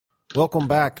Welcome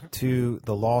back to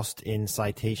the Lost in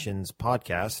Citations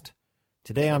podcast.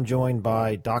 Today I'm joined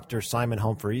by Dr. Simon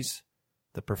Humphreys,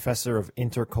 the professor of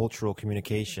intercultural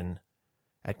communication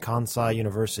at Kansai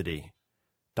University.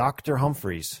 Dr.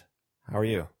 Humphreys, how are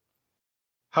you?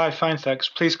 Hi, fine, thanks.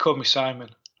 Please call me Simon.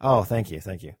 Oh, thank you.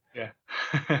 Yeah.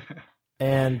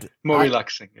 And more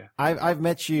relaxing, yeah. I've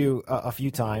met you a few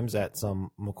times at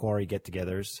some Macquarie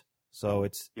get-togethers, so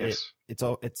it's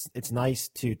nice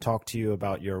to talk to you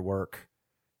about your work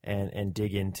and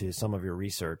dig into some of your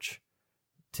research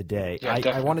today.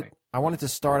 Yeah, I wanted to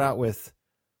start out with,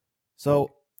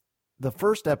 so the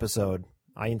first episode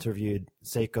I interviewed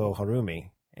Seiko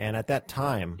Harumi, and at that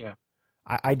time,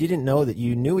 I didn't know that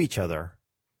you knew each other.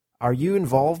 Are you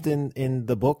involved in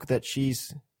the book that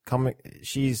she's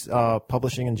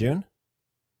publishing in June?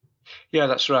 Yeah,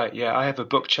 that's right. Yeah, I have a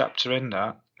book chapter in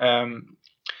that.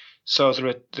 So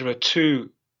there are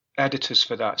two editors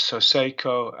for that. So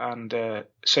Seiko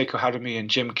Harumi and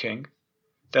Jim King,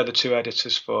 they're the two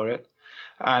editors for it.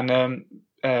 And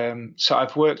so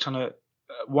I've worked on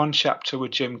one chapter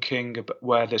with Jim King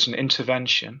where there's an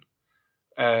intervention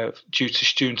due to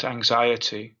student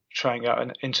anxiety, trying out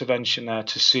an intervention there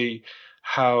to see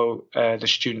how the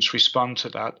students respond to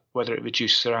that, whether it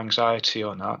reduces their anxiety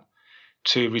or not,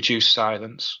 to reduce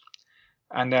silence.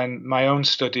 And then my own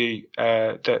study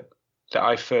that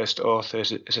I first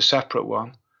authored is a separate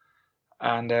one.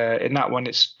 And in that one,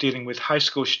 it's dealing with high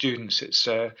school students. It's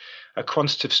a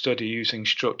quantitative study using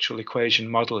structural equation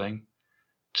modeling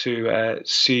to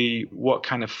see what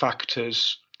kind of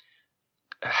factors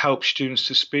help students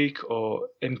to speak or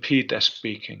impede their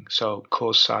speaking, so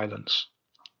cause silence.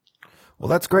 Well,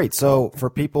 that's great. So for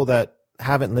people that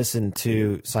haven't listened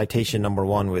to citation number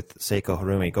 1 with Seiko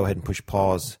Harumi, go ahead and push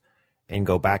pause and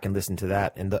go back and listen to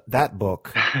that. And that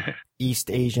book,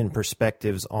 East Asian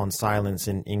Perspectives on Silence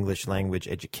in English Language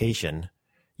Education,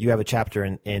 you have a chapter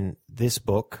in this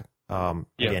book,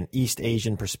 again, East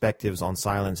Asian Perspectives on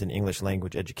Silence in English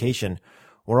Language Education.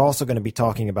 We're also going to be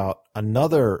talking about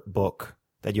another book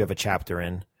that you have a chapter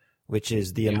in, which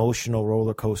is The Emotional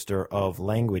Roller Coaster of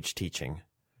Language Teaching,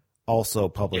 also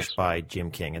published by Jim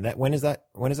King. And when is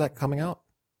that coming out?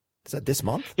 Is that this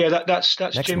month? Yeah, that's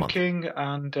Next Jim month. King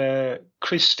and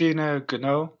Christina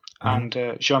Guenot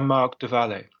and Jean-Marc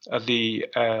Devalle are the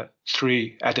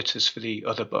 3 editors for the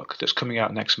other book that's coming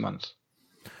out next month.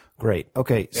 Great.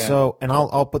 Okay. Yeah. So, and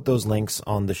I'll put those links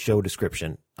on the show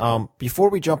description. Before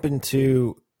we jump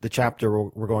into the chapter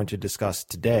we're going to discuss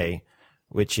today,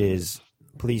 which is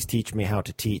Please Teach Me How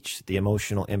to Teach: The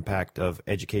Emotional Impact of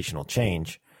Educational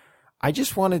Change, I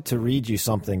just wanted to read you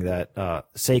something that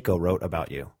Seiko wrote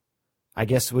about you. I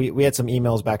guess we had some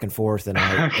emails back and forth, and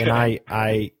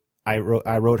I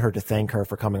wrote her to thank her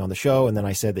for coming on the show, and then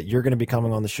I said that you're going to be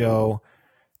coming on the show,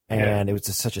 and it was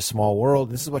just such a small world.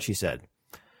 This is what she said.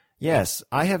 Yes,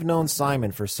 I have known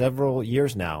Simon for several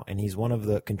years now, and he's one of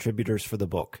the contributors for the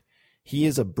book. He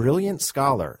is a brilliant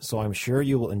scholar, so I'm sure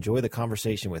you will enjoy the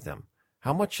conversation with him.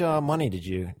 How much money did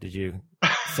you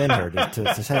send her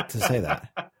to say that?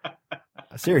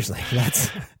 Seriously,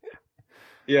 that's.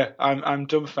 Yeah, I'm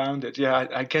dumbfounded. Yeah,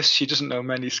 I guess she doesn't know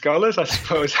many scholars, I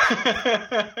suppose.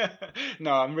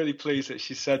 No, I'm really pleased that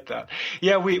she said that.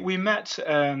 Yeah, we met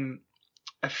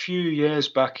a few years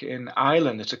back in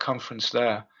Ireland at a conference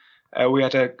there. I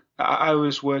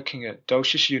was working at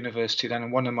Doshish University then,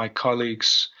 and one of my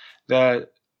colleagues there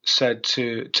said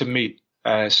to meet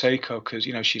Seiko because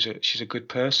she's a good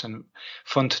person,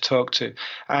 fun to talk to,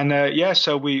 and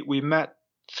so we met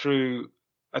through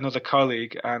another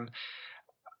colleague, and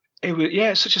it was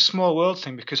it's such a small world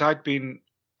thing because I've been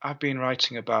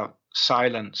writing about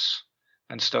silence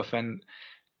and stuff, and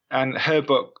her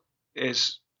book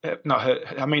is not her.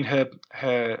 I mean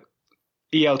her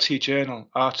ELT journal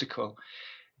article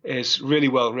is really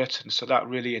well written, so that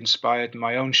really inspired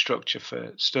my own structure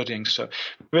for studying. So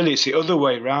really, it's the other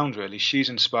way around. Really, she's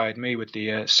inspired me with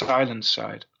the silence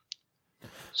side.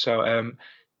 So I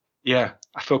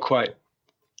feel quite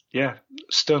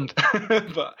stunned,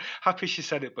 but happy she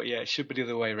said it. But it should be the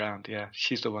other way around. Yeah,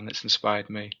 she's the one that's inspired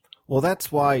me. Well,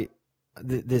 that's why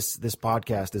this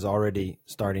podcast is already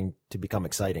starting to become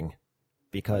exciting,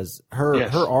 because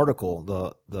her article,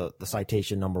 the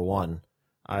citation number 1,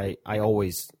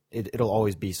 it'll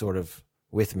always be sort of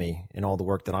with me in all the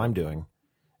work that I'm doing,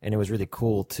 and it was really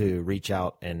cool to reach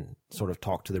out and sort of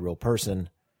talk to the real person.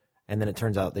 And then it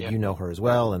turns out that you know her as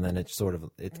well, and then it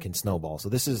can snowball. So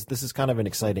this is kind of an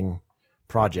exciting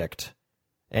project.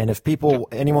 And if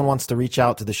anyone wants to reach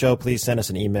out to the show, please send us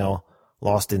an email,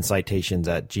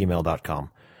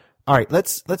 lostincitations@gmail.com. All right,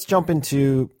 let's jump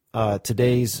into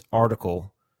today's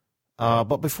article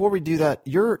But before we do that,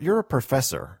 you're a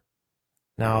professor.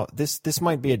 Now, this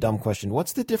might be a dumb question.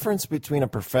 What's the difference between a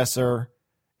professor,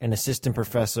 an assistant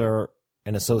professor,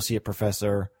 an associate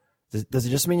professor? Does it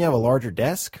just mean you have a larger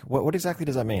desk? What exactly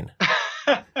does that mean?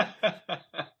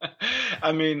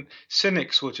 I mean,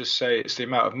 cynics will just say it's the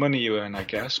amount of money you earn, I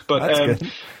guess. But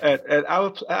at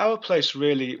our place,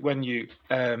 really, when you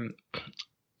there's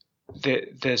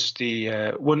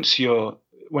the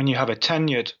when you have a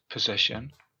tenured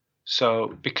position.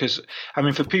 So, because I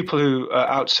mean, for people who are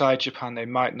outside Japan, they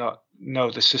might not know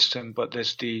the system, but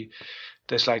there's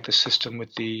like the system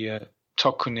with the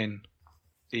tokunin,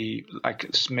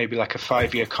 maybe like a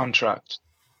 5-year contract.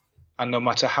 And no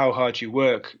matter how hard you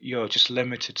work, you're just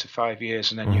limited to 5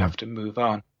 years, and then you have to move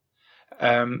on.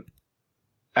 And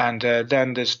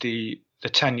then there's the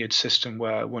tenured system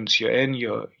where once you're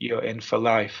in for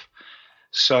life.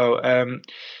 So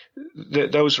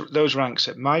those ranks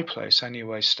at my place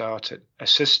anyway start at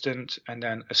assistant, and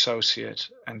then associate,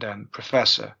 and then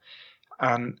professor.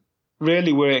 And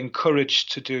really, we're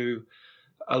encouraged to do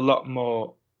a lot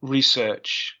more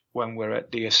research when we're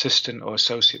at the assistant or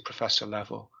associate professor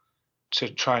level, to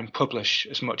try and publish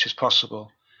as much as possible.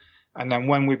 And then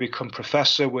when we become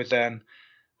professor, we then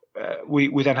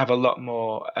have a lot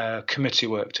more committee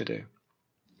work to do.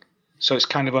 So it's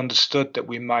kind of understood that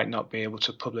we might not be able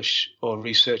to publish or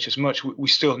research as much. We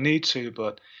still need to,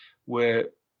 but we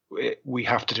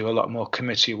have to do a lot more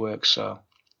committee work.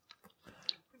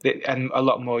 And a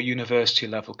lot more university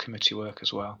level committee work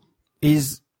as well.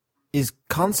 Is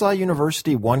Kansai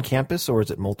University one campus, or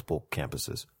is it multiple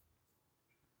campuses?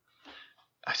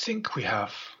 I think we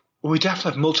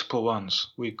definitely have multiple ones.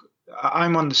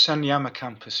 I'm on the Senyama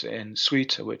campus in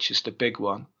Suita, which is the big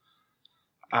one,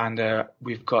 and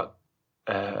we've got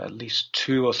at least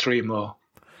 2 or 3 more.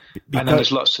 And then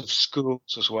there's lots of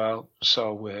schools as well,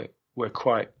 so we're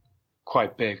quite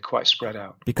big, quite spread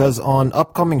out. Because on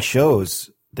upcoming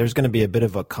shows, there's going to be a bit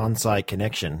of a Kansai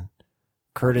connection.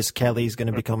 Curtis Kelly's going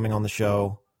to be coming on the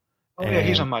show. Oh, yeah,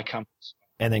 he's on my campus.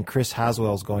 And then Chris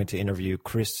Haswell is going to interview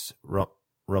Chris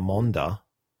Ramonda.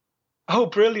 Oh,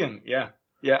 brilliant. Yeah.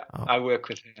 I work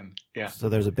with him. Yeah. So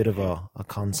there's a bit of a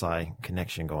Kansai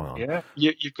connection going on. Yeah.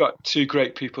 You've got 2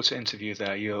 great people to interview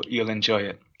there. You'll enjoy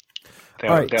it.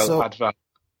 They'll add value.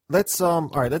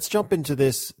 Let's jump into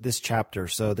this chapter.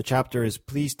 So the chapter is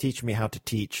Please Teach Me How to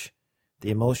Teach: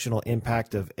 The Emotional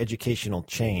Impact of Educational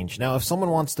Change. Now, if someone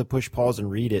wants to push pause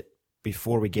and read it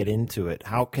before we get into it,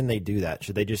 how can they do that?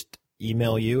 Should they just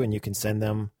email you and you can send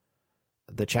them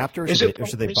the chapter? Is it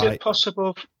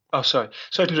possible? Oh, sorry.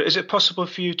 Is it possible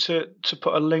for you to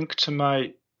put a link to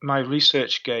my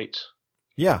ResearchGate?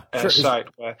 Yeah, sure. Site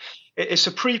where it's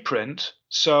a preprint,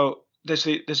 so there's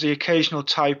the occasional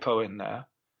typo in there,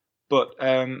 but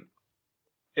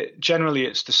generally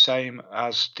it's the same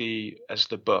as the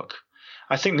book.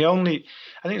 I think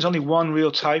there's only one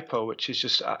real typo, which is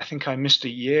just I think I missed a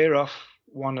year off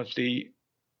one of the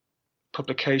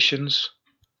publications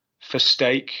for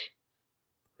Stake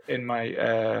in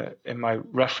my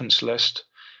reference list.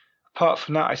 Apart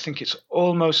from that, I think it's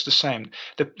almost the same.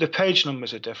 The page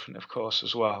numbers are different, of course,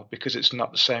 as well, because it's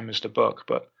not the same as the book.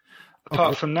 But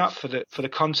apart from that, for the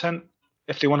content,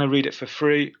 if they want to read it for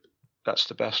free, that's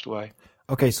the best way.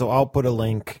 Okay, so I'll put a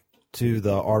link to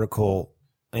the article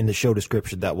in the show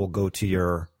description that will go to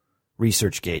your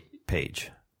ResearchGate page.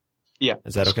 Yeah.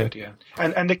 Is that okay? Good, yeah.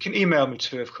 And they can email me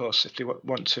too, of course, if they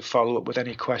want to follow up with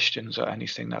any questions or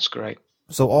anything. That's great.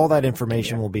 So all that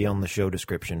information will be on the show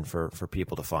description for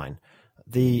people to find.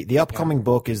 The upcoming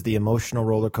book is The Emotional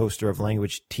Roller Coaster of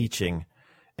Language Teaching,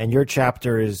 and your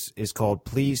chapter is called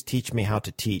Please Teach Me How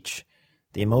to Teach: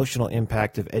 The Emotional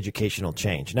Impact of Educational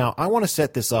Change. Now, I want to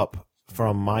set this up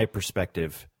from my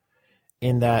perspective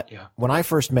in that when I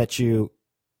first met you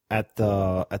at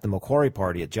the Macquarie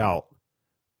party at JALT,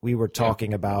 we were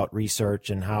talking about research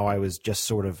and how I was just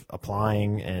sort of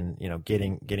applying and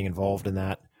getting involved in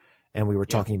that. And we were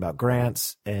talking about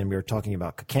grants, and we were talking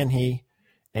about Kakenhi,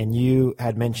 and you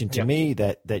had mentioned to me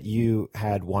that you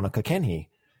had won a Kakenhi,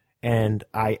 and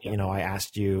I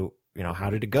asked you, how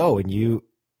did it go? And you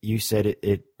said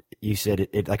it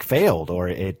like failed, or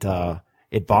it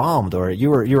bombed, or you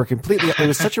were completely. It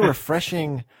was such a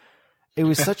refreshing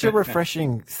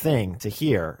thing to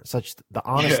hear, such the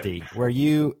honesty where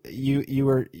you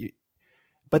were.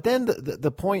 But then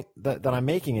the point that I'm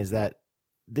making is that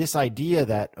this idea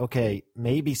that, okay,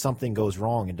 maybe something goes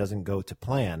wrong and doesn't go to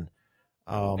plan.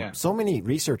 So many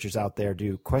researchers out there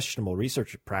do questionable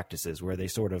research practices where they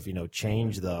sort of,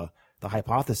 change the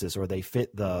hypothesis, or they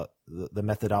fit the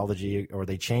methodology, or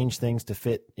they change things to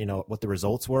fit, what the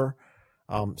results were.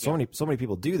 So many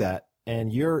people do that.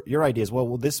 And your idea is,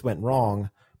 well, this went wrong,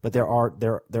 but there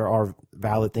are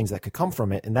valid things that could come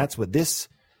from it, and that's what this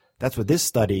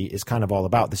study is kind of all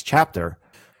about, this chapter.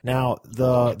 Now,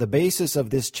 the basis of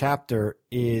this chapter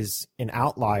is an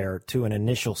outlier to an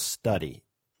initial study,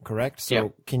 correct?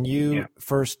 So can you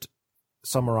first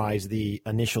summarize the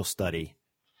initial study?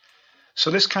 So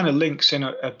this kind of links in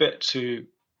a bit to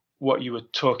what you were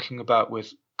talking about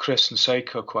with Chris and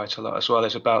Seiko quite a lot as well,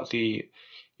 is about the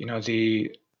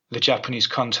Japanese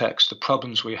context, the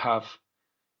problems we have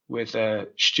with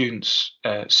students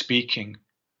speaking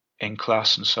in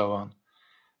class and so on.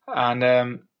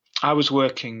 And I was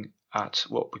working at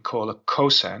what we call a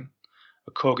kosen,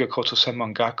 a Kogyo Koto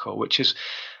Senmon Gakko, which is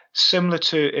similar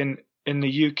to in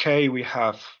the UK we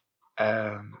have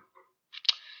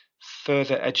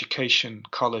further education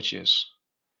colleges.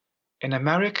 In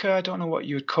America, I don't know what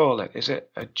you would call it. Is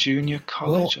it a junior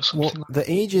college or something like that?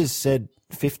 The ages said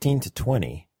 15 to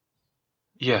 20.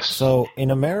 Yes. So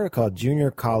in America,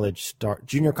 junior college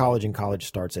and college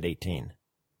starts at 18.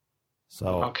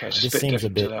 So this seems a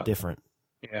bit different.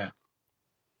 Yeah.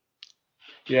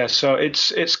 Yeah, so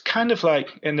it's kind of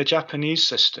like in the Japanese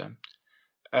system,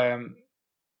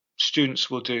 students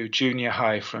will do junior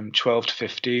high from 12 to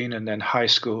 15 and then high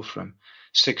school from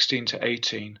 16 to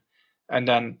 18. And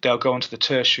then they'll go into the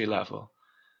tertiary level.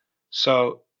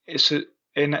 So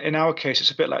in our case,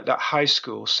 it's a bit like that high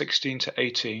school, 16 to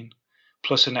 18,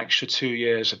 plus an extra 2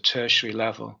 years of tertiary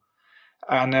level.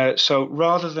 And so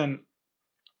rather than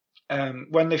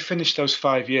when they finish those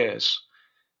 5 years,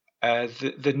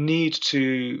 the need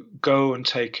to go and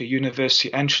take a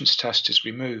university entrance test is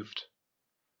removed.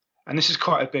 And this is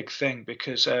quite a big thing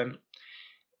because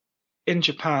in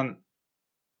Japan,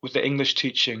 with the English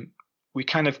teaching, we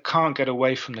kind of can't get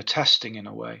away from the testing in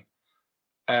a way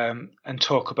and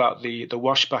talk about the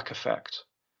washback effect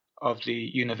of the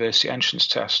university entrance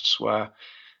tests, where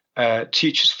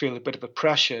teachers feel a bit of a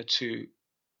pressure to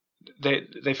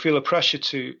they feel a pressure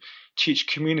to teach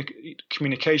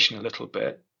communication a little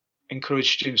bit,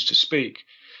 encourage students to speak,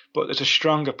 but there's a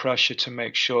stronger pressure to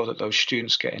make sure that those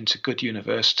students get into good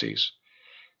universities.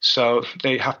 So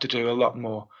they have to do a lot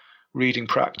more reading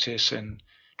practice and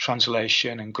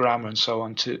translation and grammar and so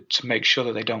on to make sure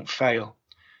that they don't fail.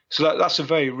 So that's a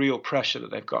very real pressure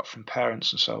that they've got from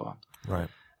parents and so on.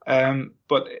 Right.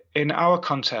 But in our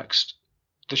context,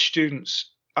 the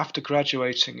students, after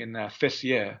graduating in their 5th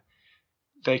year,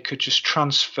 they could just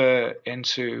transfer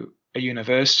into a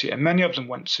university. And many of them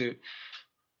went to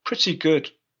pretty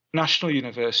good national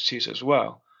universities as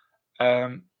well,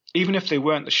 even if they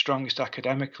weren't the strongest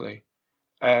academically,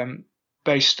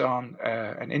 based on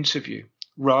an interview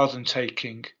rather than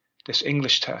taking this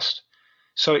English test.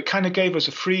 So it kind of gave us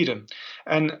a freedom.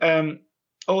 And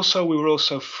also we were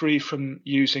also free from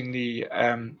using the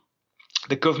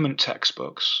government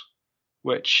textbooks,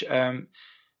 which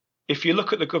if you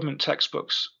look at the government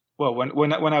textbooks, well,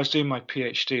 when I was doing my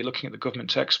PhD, looking at the government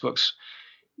textbooks,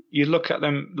 you look at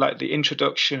them like the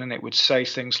introduction and it would say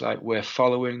things like, we're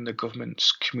following the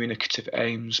government's communicative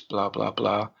aims, blah, blah,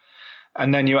 blah.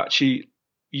 And then you actually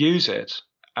use it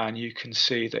and you can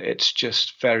see that it's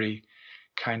just very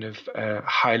kind of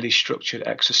highly structured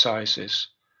exercises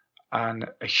and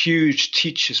a huge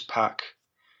teacher's pack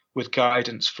with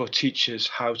guidance for teachers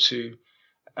how to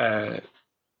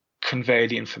convey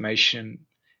the information.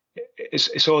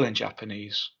 It's all in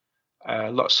Japanese.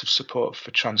 Lots of support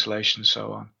for translation and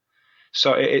so on.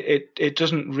 So it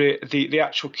doesn't the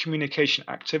actual communication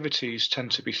activities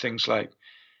tend to be things like,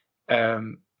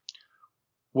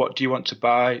 what do you want to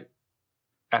buy?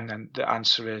 And then the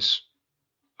answer is,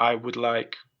 I would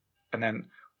like, and then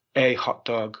A, hot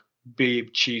dog, B,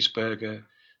 cheeseburger,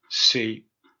 C,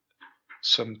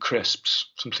 some crisps,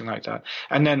 something like that.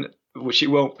 And then, which it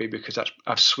won't be because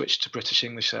I've switched to British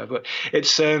English there, but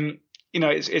it's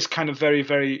it's kind of very,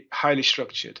 very highly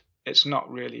structured. It's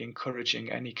not really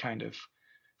encouraging any kind of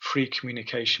free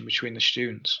communication between the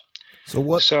students. So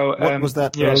what was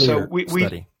that earlier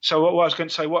study? So what I was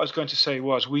going to say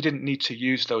was we didn't need to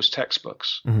use those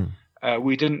textbooks. Mm-hmm.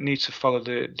 We didn't need to follow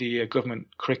the government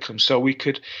curriculum. So we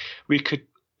could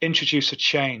introduce a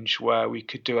change where we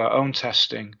could do our own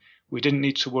testing. We didn't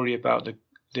need to worry about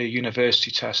the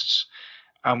university tests,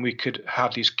 and we could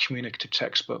have these communicative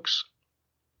textbooks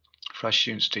for our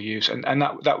students to use. And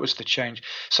that was the change.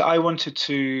 So I wanted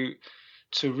to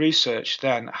research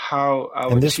then how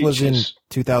our And this teachers, was in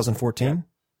 2014?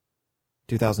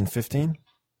 2015?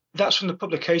 That's when the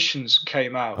publications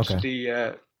came out.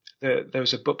 Okay. There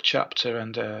was a book chapter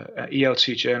and an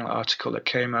ELT journal article that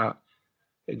came out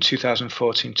in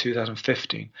 2014,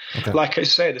 2015. Okay. Like I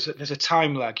say, there's a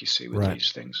time lag, you see, with right.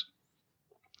 these things.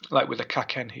 like with the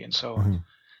Kakenhi and so on. Mm-hmm.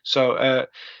 So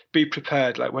be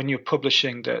prepared. Like when you're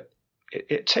publishing, that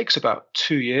it takes about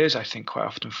 2 years, I think, quite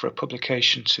often for a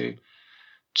publication to.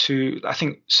 I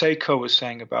think Seiko was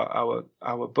saying about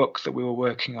our book that we were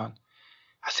working on.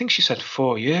 I think she said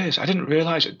 4 years. I didn't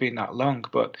realize it'd been that long,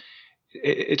 but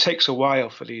it takes a while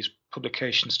for these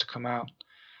publications to come out.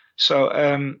 So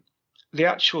the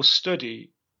actual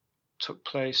study took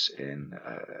place in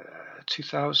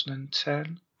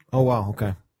 2010. Oh wow, okay.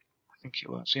 I think it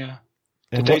was, yeah.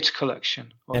 And the data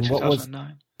collection, or and 2009. What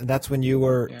was? That's when you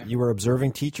were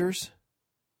observing teachers.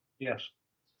 Yes.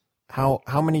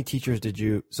 How many teachers did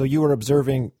you? So you were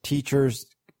observing teachers,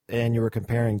 and you were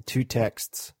comparing two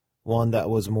texts. One that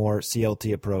was more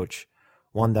CLT approach,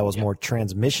 one that was more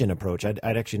transmission approach. I'd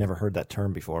actually never heard that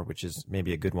term before, which is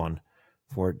maybe a good one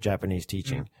for Japanese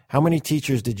teaching. How many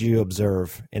teachers did you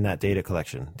observe in that data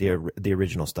collection, the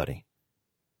original study?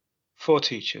 4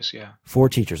 teachers, yeah. 4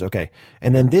 teachers, okay.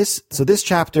 And then this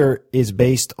chapter is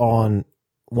based on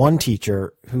one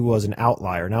teacher who was an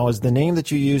outlier. Now, is the name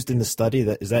that you used in the study,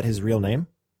 is that his real name?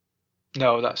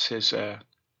 No, that's his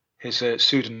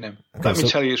pseudonym. Okay, Let me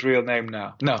tell you his real name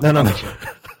now. No.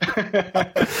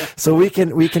 So we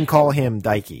can call him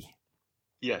Daiki.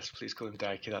 Yes, please call him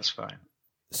Daiki. That's fine.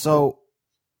 So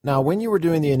now, when you were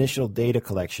doing the initial data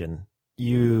collection,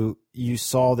 you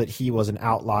saw that he was an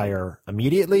outlier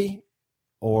immediately,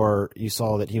 or you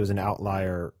saw that he was an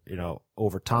outlier,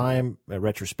 over time,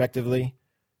 retrospectively.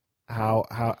 How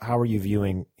are you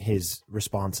viewing his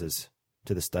responses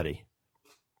to the study?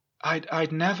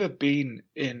 I'd never been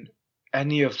in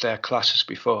any of their classes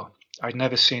before. I'd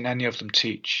never seen any of them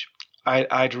teach.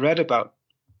 I'd read about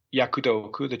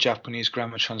Yakudoku, the Japanese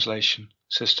grammar translation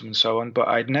system and so on, but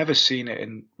I'd never seen it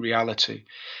in reality.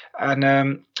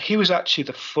 And he was actually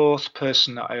the 4th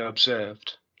person that I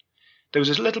observed. There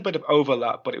was a little bit of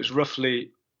overlap, but it was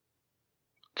roughly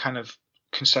kind of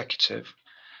consecutive.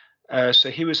 So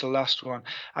he was the last one.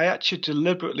 I actually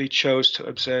deliberately chose to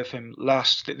observe him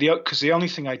last, because the only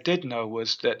thing I did know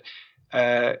was that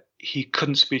he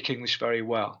couldn't speak English very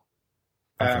well.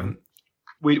 Okay.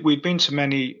 We'd been to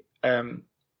many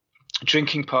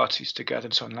drinking parties together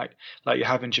and so on, like you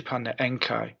have in Japan, the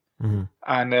Enkai. Mm-hmm.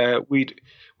 And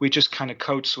we just kind of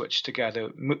code switched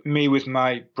together, me with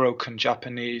my broken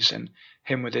Japanese and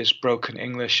him with his broken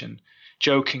English, and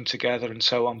joking together and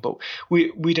so on. But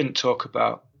we didn't talk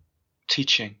about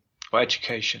teaching or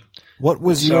education. What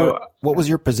was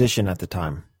your position at the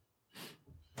time?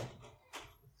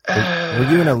 Were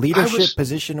you in a leadership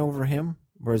position over him?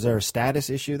 Was there a status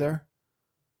issue there?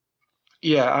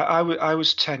 Yeah, I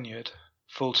was tenured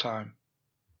full time.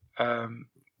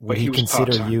 Would he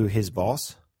consider part-time. You his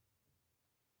boss?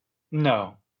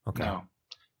 No. Okay. No.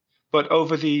 But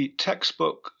over the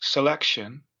textbook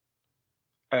selection,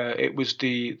 it was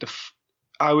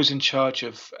I was in charge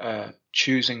of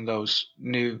choosing those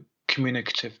new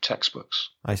communicative textbooks.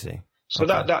 I see. So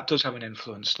okay. that does have an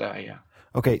influence there, yeah.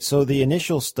 Okay, so the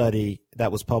initial study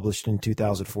that was published in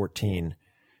 2014,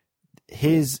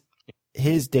 his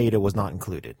data was not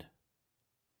included.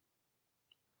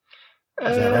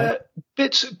 Is that right?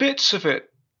 Bits of it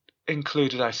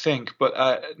included, I think, but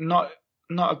not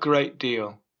a great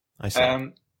deal. I see.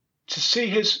 To see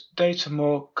his data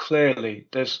more clearly,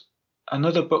 there's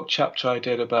another book chapter I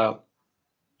did about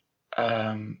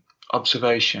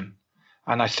observation,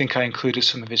 and I think I included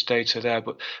some of his data there,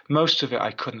 but most of it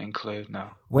I couldn't include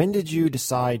now. When did you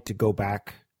decide to go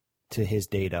back to his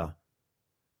data?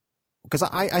 Because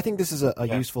I think this is a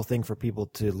useful thing for people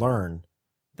to learn,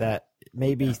 that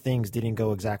maybe things didn't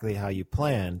go exactly how you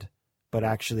planned, but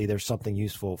actually there's something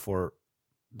useful for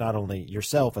not only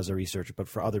yourself as a researcher, but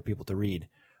for other people to read.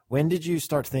 When did you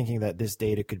start thinking that this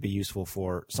data could be useful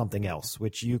for something else,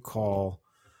 which you call,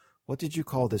 what did you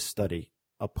call this study?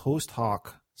 A post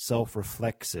hoc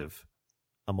self-reflexive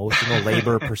emotional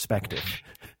labor perspective.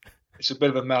 It's a bit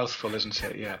of a mouthful, isn't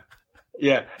it? Yeah.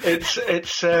 Yeah, it's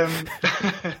so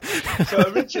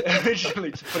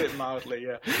originally, to put it mildly,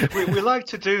 yeah, we like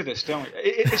to do this, don't we?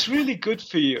 It's really good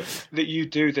for you that you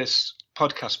do this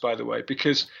podcast, by the way,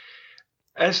 because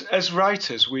as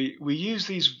writers, we use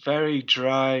these very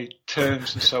dry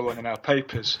terms and so on in our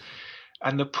papers,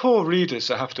 and the poor readers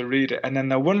that have to read it, and then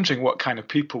they're wondering what kind of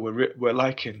people we're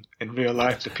like in real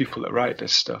life, the people that write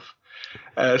this stuff.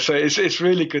 So it's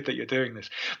really good that you're doing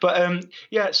this. But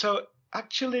yeah, so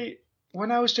actually, when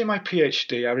I was doing my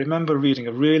PhD, I remember reading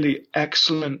a really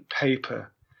excellent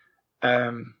paper.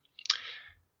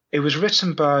 It was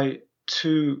written by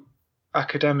 2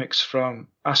 academics from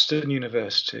Aston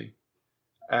University,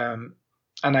 and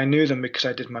I knew them because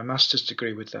I did my master's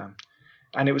degree with them.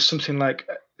 And it was something like,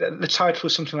 the title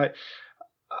was something like,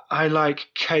 I like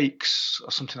cakes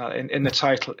or something like that in the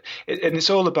title, and it's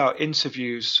all about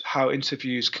interviews, how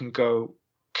interviews can go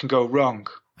wrong.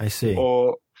 I see.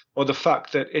 Or the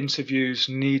fact that interviews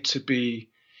need to be,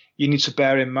 you need to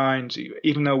bear in mind,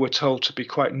 even though we're told to be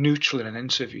quite neutral in an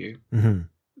interview, Mm-hmm.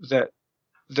 that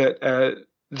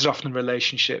there's often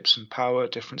relationships and power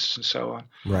differences and so on.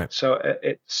 Right. So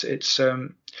so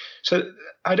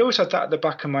I'd always had that at the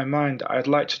back of my mind. I'd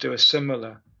like to do a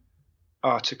similar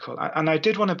article, and I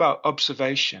did one about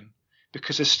observation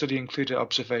because this study included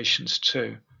observations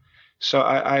too. So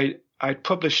I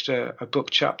published a book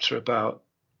chapter about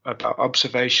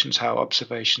observations, how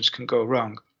observations can go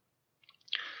wrong.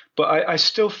 But I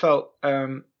still felt,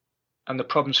 and the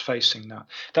problems facing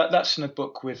that's in a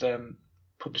book with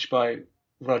published by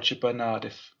Roger Bernard.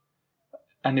 If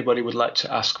anybody would like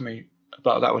to ask me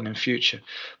about that one in future,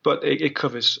 but it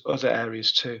covers other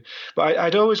areas too. But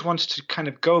I'd always wanted to kind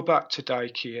of go back to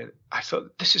Dike. I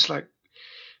thought this is like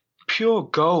pure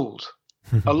gold.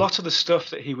 A lot of the stuff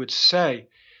that he would say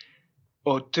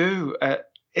or do,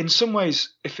 in some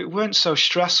ways, if it weren't so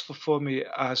stressful for me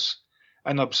as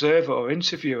an observer or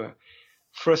interviewer,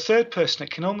 for a third person,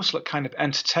 it can almost look kind of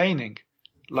entertaining,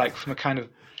 like from a kind of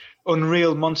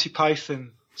unreal Monty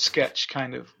Python sketch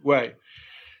kind of way.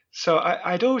 So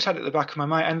I'd always had it at the back of my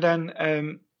mind. And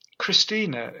then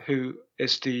Christina, who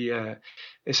is the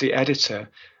editor,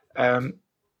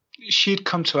 she'd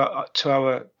come to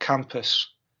our campus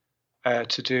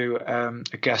to do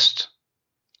a guest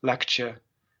lecture,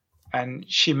 and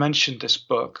she mentioned this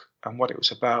book and what it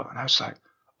was about, and I was like,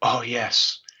 oh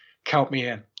yes, count me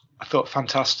in. I thought,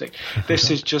 fantastic.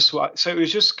 This is just what. So it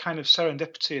was just kind of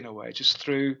serendipity in a way, just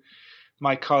through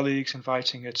my colleagues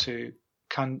inviting her to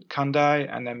Kandai,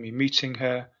 and then me meeting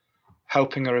her,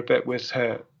 helping her a bit with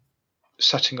her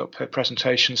setting up her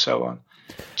presentation, so on,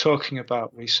 talking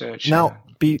about research. Now,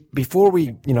 before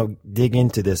we dig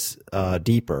into this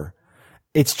deeper,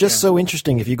 it's just so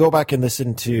interesting. If you go back and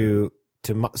listen to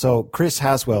so Chris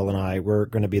Haswell and I were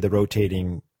going to be the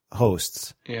rotating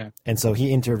hosts, and so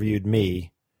he interviewed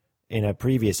me in a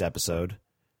previous episode,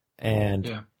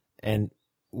 and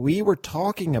we were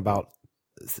talking about,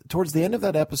 towards the end of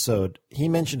that episode, he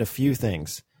mentioned a few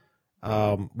things.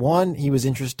 One, he was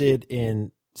interested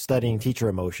in studying teacher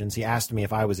emotions. He asked me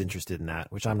if I was interested in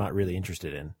that, which I'm not really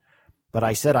interested in. But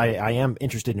I said I am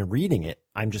interested in reading it.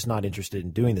 I'm just not interested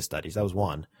in doing the studies. That was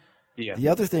one. Yeah. The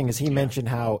other thing is he mentioned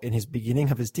how in his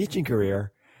beginning of his teaching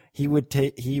career, he would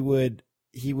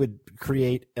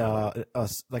create a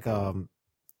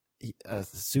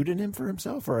pseudonym for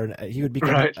himself, or he would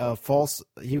become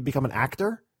he would become an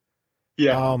actor.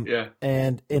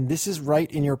 And this is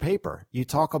right in your paper. You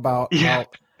talk about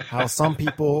how some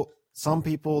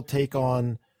people take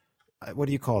on, what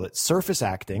do you call it? Surface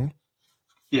acting,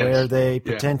 where they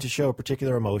pretend to show a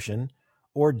particular emotion,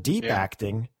 or deep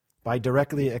acting by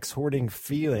directly exhorting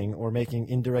feeling or making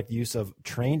indirect use of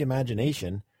trained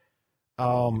imagination.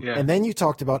 And then you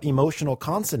talked about emotional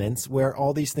consonance, where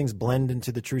all these things blend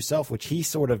into the true self, which he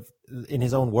sort of, in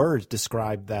his own words,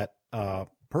 described that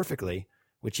perfectly,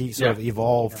 which he sort of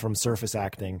evolved from surface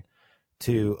acting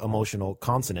to emotional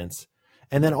consonance.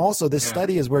 And then also this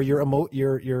study is where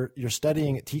you're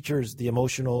studying teachers, the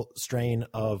emotional strain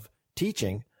of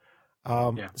teaching.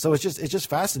 So it's just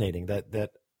fascinating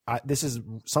that this is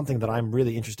something that I'm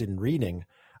really interested in reading.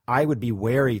 I would be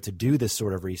wary to do this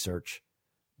sort of research.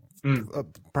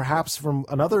 Perhaps from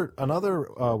another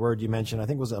word you mentioned, I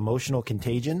think was emotional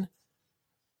contagion.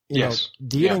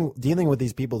 Dealing with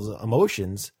these people's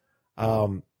emotions,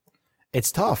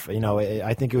 it's tough.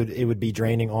 I think it would be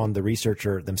draining on the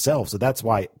researcher themselves. So that's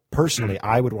why personally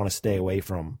I would want to stay away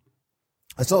from.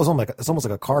 It's almost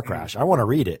like a car crash. I want to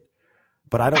read it,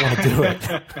 but I don't want to do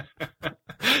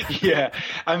it.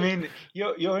 I mean,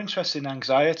 you're interested in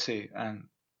anxiety, and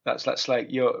that's like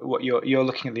you're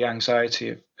looking at the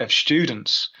anxiety of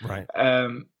students, right?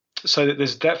 So that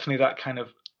there's definitely that kind of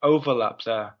overlap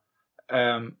there,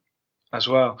 as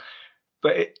well.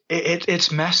 But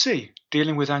it's messy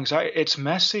dealing with anxiety. It's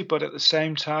messy, but at the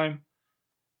same time,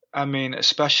 I mean,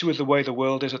 especially with the way the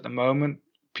world is at the moment,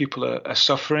 people are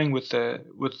suffering with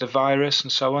the virus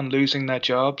and so on, losing their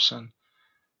jobs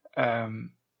and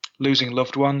losing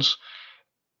loved ones.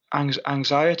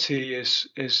 Anxiety is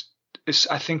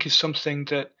I think is something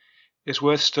that is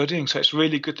worth studying. So it's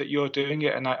really good that you're doing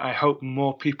it, and I hope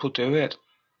more people do it,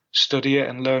 study it,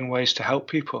 and learn ways to help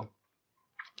people.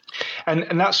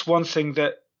 And that's one thing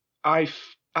that I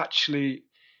actually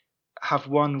have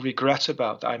one regret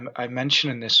about that I mention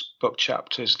in this book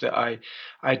chapter, is that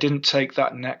I didn't take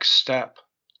that next step.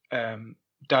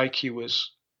 Dike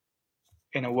was,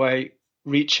 in a way,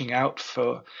 reaching out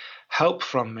for help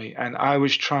from me. And I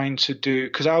was trying to do,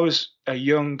 because I was a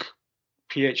young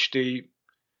PhD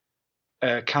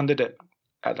candidate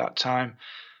at that time,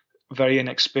 very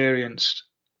inexperienced,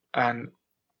 and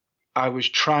I was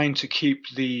trying to keep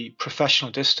the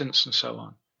professional distance and so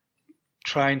on,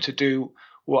 trying to do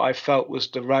what I felt was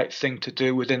the right thing to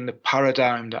do within the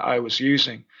paradigm that I was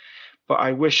using. But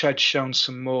I wish I'd shown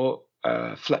some more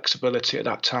flexibility at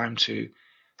that time to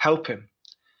help him.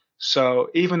 So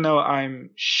even though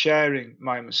I'm sharing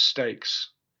my mistakes,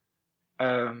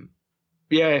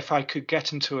 if I could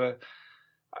get into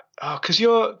because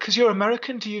you're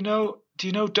American, do you know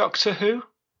Doctor Who?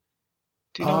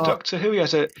 Do you know Doctor Who? He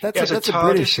has a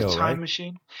TARDIS, show, a time right?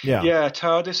 machine. Yeah, Yeah, a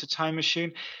TARDIS, a time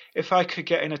machine. If I could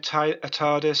get in a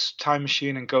TARDIS time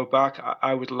machine and go back,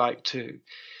 I would like to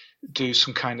do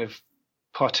some kind of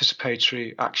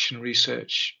participatory action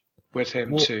research with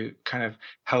him to kind of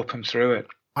help him through it.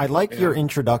 I like your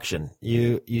introduction.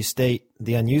 You state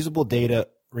the unusable data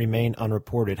remain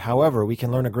unreported. However, we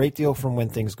can learn a great deal from when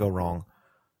things go wrong.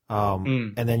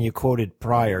 And then you quoted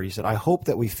prior. You said, "I hope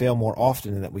that we fail more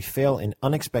often and that we fail in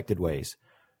unexpected ways."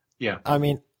 Yeah. I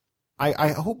mean,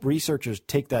 I hope researchers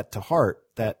take that to heart.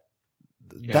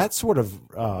 That sort of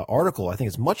article, I think,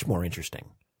 is much more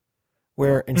interesting.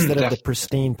 Where instead of the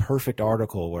pristine, perfect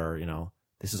article where,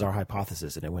 this is our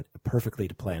hypothesis and it went perfectly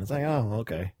to plan. It's like, oh,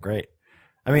 okay, great.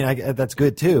 I mean, that's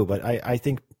good too, but I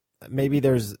think maybe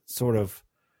there's sort of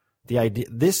the idea.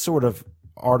 This sort of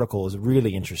article is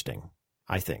really interesting,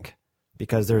 I think,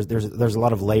 because there's a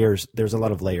lot of layers. There's a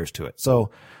lot of layers to it.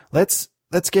 So let's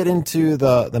get into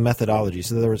the methodology.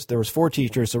 So there was 4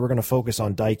 teachers. So we're going to focus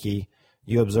on Daiki.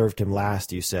 You observed him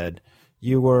last. You said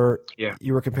you were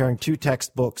comparing 2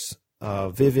 textbooks,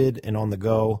 Vivid and On the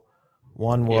Go.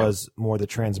 One was more the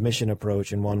transmission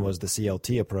approach, and one was the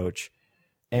CLT approach.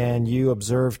 And you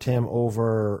observed him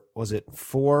over, was it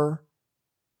 4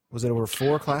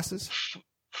 classes?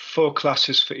 4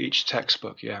 classes for each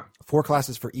textbook, yeah. 4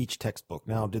 classes for each textbook.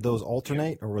 Now, did those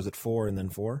alternate, or was it 4 and then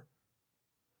 4?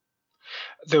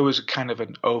 There was kind of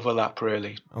an overlap,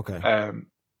 really. Okay.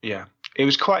 It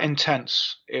was quite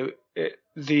intense.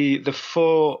 The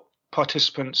 4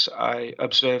 participants, I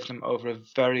observed them over a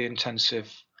very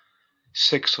intensive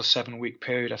 6 or 7 week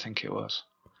period, I think it was.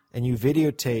 And you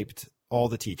videotaped all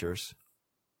the teachers.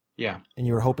 Yeah. And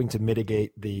you were hoping to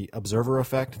mitigate the observer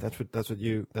effect. That's what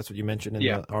you mentioned in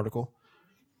the article.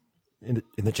 In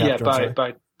the chapter.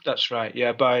 Yeah, that's right.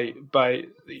 Yeah, by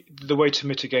the way to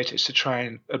mitigate it is to try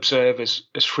and observe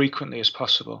as frequently as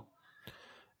possible.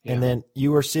 Yeah. And then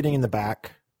you were sitting in the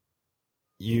back.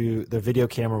 The video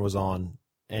camera was on,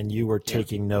 and you were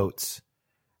taking notes.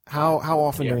 How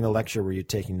often during the lecture were you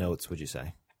taking notes, would you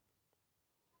say?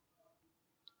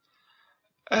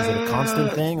 Is it a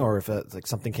constant thing, or if like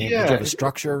something came? Did you have a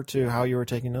structure to how you were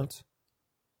taking notes?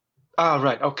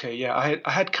 Right. Okay. Yeah.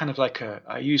 I had kind of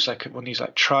I used one of these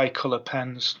tricolor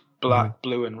pens, black,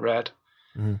 blue, and red.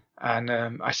 Mm-hmm.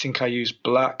 And I think I used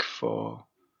black for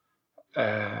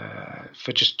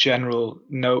just general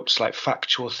notes, like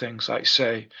factual things, like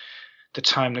say the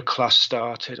time the class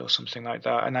started or something like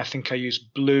that. And I think I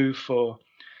used blue for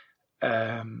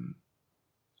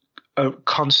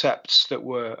concepts that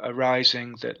were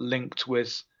arising that linked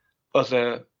with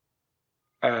other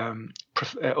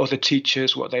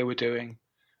teachers, what they were doing,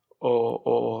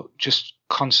 or just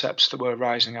concepts that were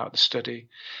arising out of the study.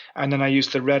 And then I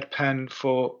used the red pen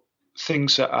for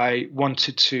things that I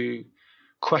wanted to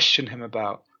question him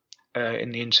about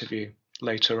in the interview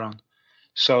later on.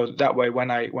 So that way,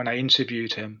 when I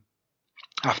interviewed him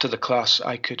after the class,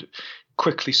 I could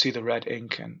quickly see the red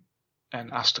ink and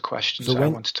ask the questions I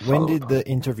wanted to follow. When did the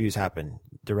interviews happen?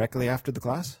 Directly after the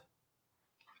class?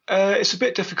 It's a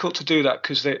bit difficult to do that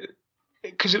because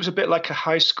it was a bit like a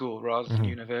high school rather than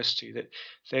university. That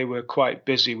they were quite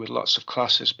busy with lots of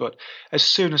classes, but as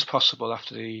soon as possible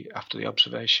after the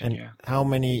observation. And how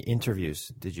many interviews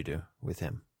did you do with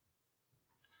him?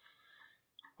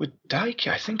 With Daiki,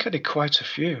 I think I did quite a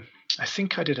few. I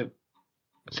think I did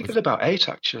about 8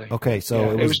 actually. Okay,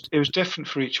 so it was different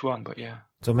for each one, but yeah.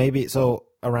 So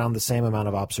around the same amount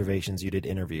of observations, you did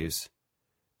interviews,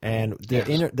 and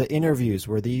the interviews,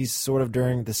 were these sort of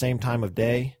during the same time of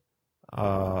day?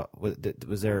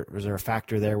 Was there a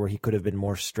factor there where he could have been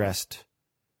more stressed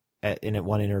in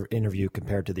one interview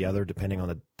compared to the other, depending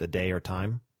on the day or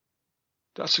time?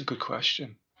 That's a good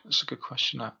question.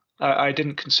 I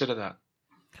didn't consider that,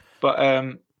 but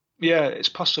it's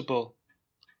possible.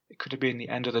 It could have been the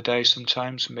end of the day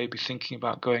sometimes, maybe thinking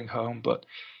about going home, but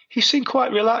he seemed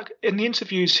quite relaxed. In the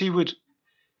interviews,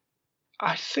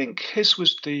 I think his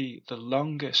was the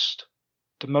longest,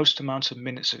 the most amount of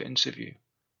minutes of interview.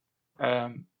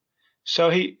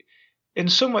 So in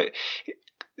some way,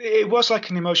 it was like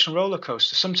an emotional roller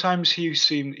coaster. Sometimes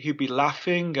he'd be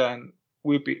laughing, and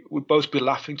we'd both be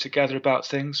laughing together about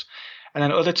things, and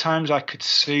then other times I could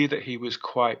see that he was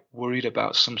quite worried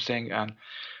about something, and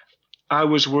I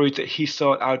was worried that he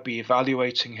thought I'd be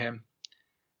evaluating him,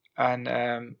 and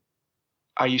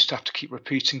I used to have to keep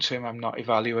repeating to him, "I'm not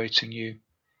evaluating you."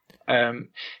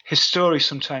 His story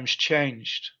sometimes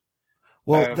changed.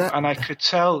 Well, and I could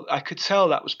tell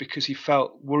that was because he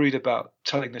felt worried about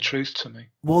telling the truth to me.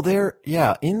 Well,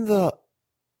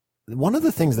 one of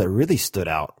the things that really stood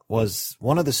out was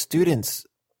one of the students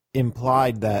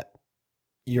implied that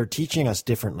you're teaching us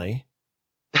differently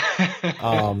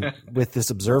with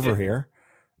this observer here.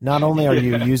 Not only are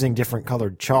you using different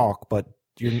colored chalk, but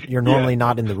you're normally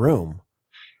not in the room.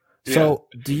 So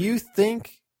do you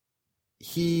think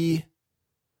he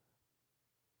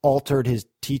altered his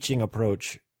teaching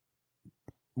approach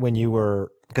when you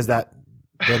were, because then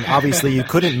obviously you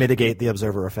couldn't mitigate the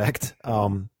observer effect.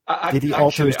 Did he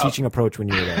alter his teaching approach when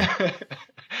you were there?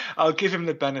 I'll give him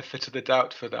the benefit of the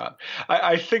doubt for that.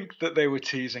 I think that they were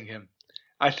teasing him.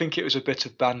 I think it was a bit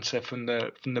of banter from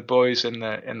the boys in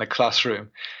the classroom,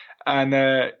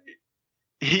 and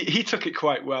he took it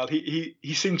quite well.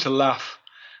 He seemed to laugh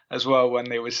as well when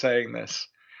they were saying this.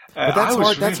 But that's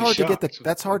hard. That's hard to get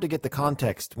that's hard to get the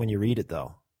context when you read it,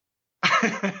 though.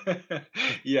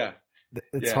 Yeah,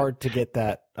 it's hard to get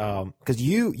that because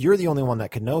you're the only one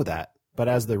that could know that. But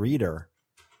as the reader,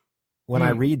 when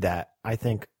I read that, I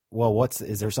think, well,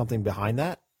 is there something behind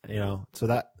that?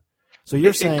 So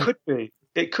you're saying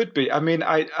it could be. I mean,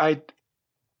 I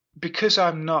because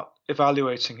I'm not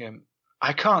evaluating him,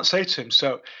 I can't say to him,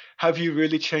 so have you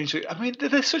really changed it? I mean,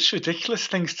 they're such ridiculous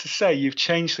things to say. You've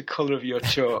changed the color of your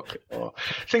chalk or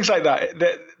things like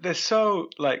that. They're so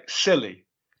like silly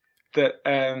that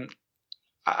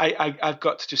I've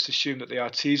got to just assume that they are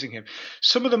teasing him.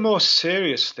 Some of the more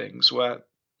serious things where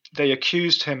they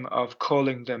accused him of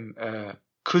calling them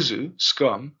kuzu,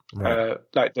 scum, right.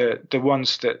 Like the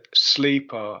ones that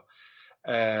sleep or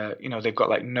they've got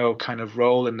like no kind of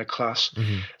role in the class.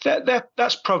 Mm-hmm.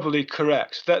 That's probably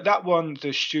correct. That one,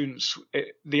 the students,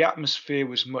 the atmosphere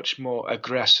was much more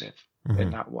aggressive in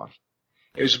that one.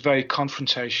 It was very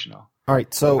confrontational. All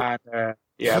right, so but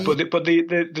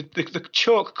the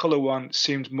chalk color one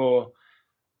seemed more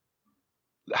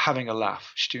having a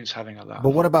laugh. Students having a laugh.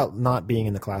 But what about not being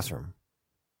in the classroom?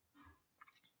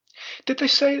 Did they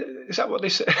say? Is that what they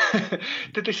said?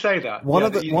 Did they say that? One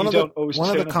of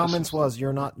the comments was,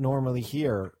 "You're not normally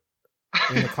here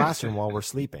in the classroom while we're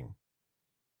sleeping."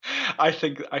 I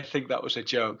think that was a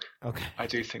joke. Okay. I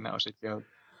do think that was a joke.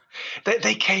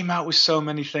 They came out with so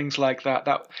many things like that.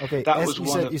 That was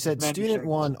you said student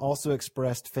one also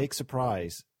expressed fake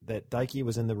surprise that Daiki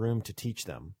was in the room to teach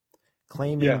them,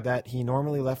 claiming that he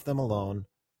normally left them alone,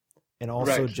 and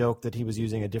also joked that he was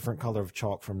using a different color of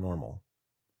chalk from normal.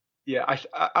 Yeah,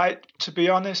 I to be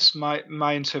honest,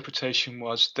 my interpretation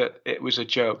was that it was a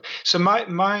joke. So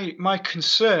my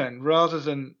concern, rather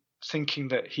than thinking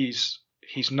that he's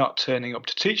not turning up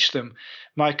to teach them,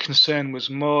 my concern was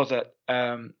more that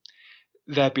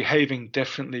they're behaving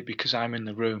differently because I'm in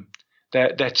the room.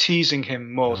 They're teasing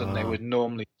him more than they would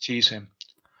normally tease him.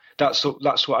 That's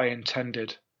what I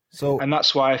intended. And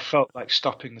that's why I felt like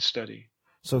stopping the study.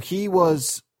 So he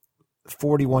was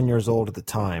 41 years old at the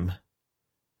time.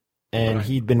 And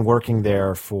he'd been working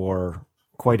there for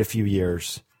quite a few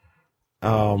years.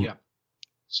 6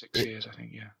 years, I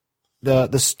think, yeah.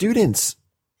 The students,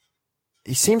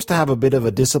 he seems to have a bit of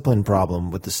a discipline problem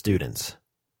with the students,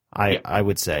 I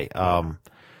would say.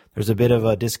 There's a bit of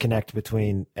a disconnect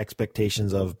between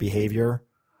expectations of behavior.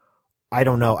 I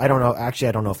don't know. Actually,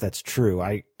 I don't know if that's true.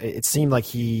 It seemed like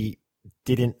he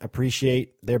didn't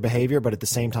appreciate their behavior, but at the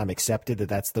same time accepted that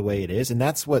that's the way it is. And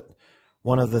that's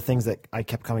one of the things that I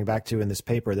kept coming back to in this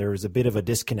paper. There was a bit of a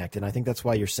disconnect, and I think that's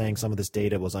why you're saying some of this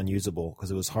data was unusable, because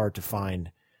it was hard to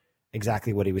find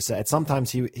exactly what he was saying.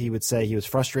 Sometimes he would say he was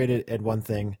frustrated at one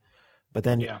thing, but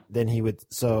then he would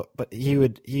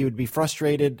be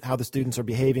frustrated how the students are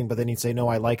behaving, but then he'd say, no,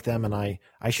 I like them and I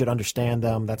should understand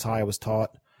them. That's how I was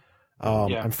taught.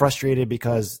 I'm frustrated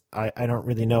because I don't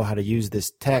really know how to use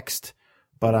this text,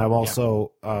 but I'm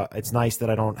also it's nice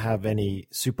that I don't have any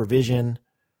supervision.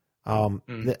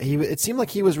 It seemed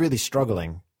like he was really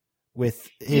struggling with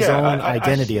his own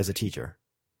identity as a teacher.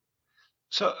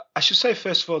 So I should say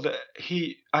first of all that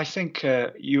I think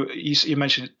you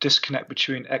mentioned disconnect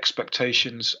between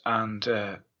expectations and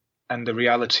the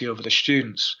reality of the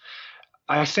students.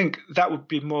 I think that would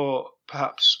be more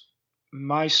perhaps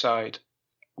my side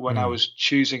when I was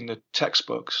choosing the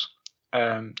textbooks,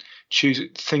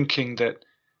 thinking that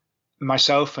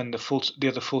myself and the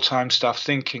other full-time staff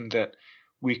thinking that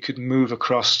we could move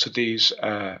across to these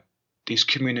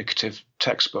communicative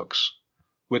textbooks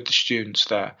with the students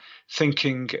there,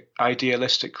 thinking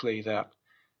idealistically that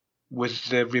with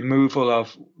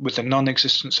the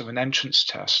non-existence of an entrance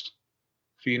test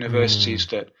for universities,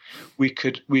 that we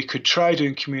could try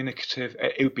doing communicative.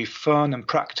 It would be fun and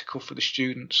practical for the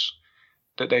students,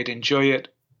 that they'd enjoy it.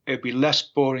 It would be less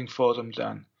boring for them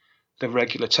than the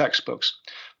regular textbooks.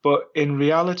 But in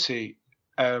reality,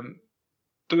 there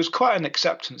was quite an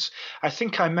acceptance. I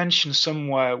think I mentioned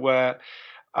somewhere where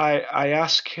I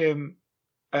asked him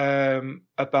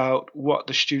about what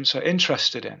the students are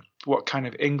interested in, what kind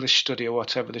of English study or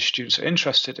whatever the students are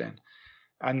interested in.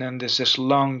 And then there's this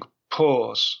long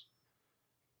pause.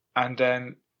 And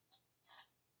then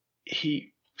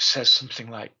he says something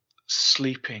like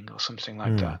sleeping or something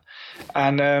like that.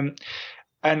 And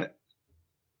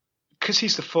because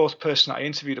he's the fourth person I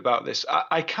interviewed about this,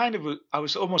 I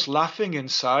was almost laughing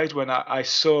inside when I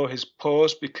saw his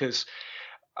pause, because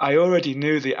I already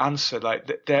knew the answer. Like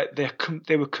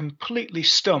they were completely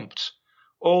stumped.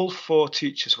 All four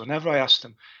teachers, whenever I asked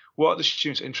them what are the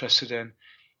students interested in,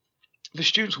 the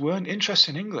students weren't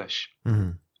interested in English.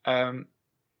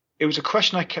 It was a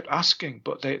question I kept asking,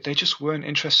 but they just weren't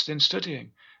interested in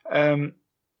studying.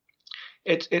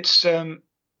 It's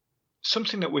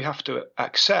something that we have to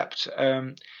accept.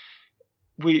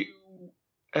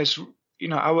 As you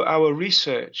know, our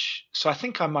research. So I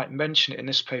think I might mention it in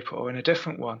this paper or in a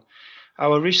different one.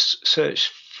 Our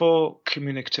research for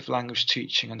communicative language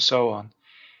teaching and so on,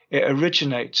 it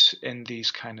originates in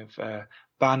these kind of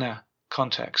banner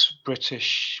contexts,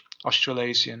 British,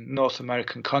 Australasian, North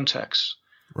American contexts,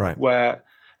 right? Where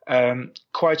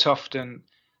quite often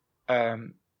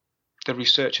the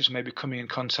researchers may be coming in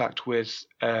contact with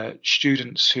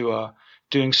students who are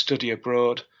doing study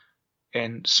abroad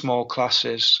in small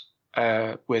classes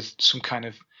with some kind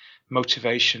of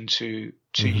motivation to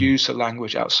use the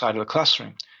language outside of the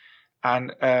classroom.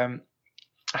 And I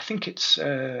think it's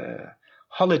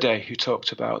Holiday who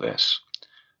talked about this.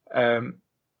 For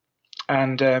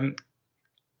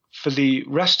the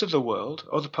rest of the world,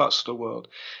 other parts of the world,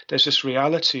 there's this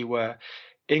reality where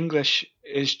English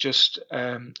is just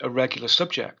a regular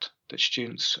subject that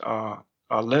students are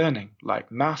learning,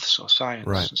 like maths or science,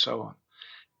 right, and so on.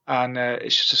 And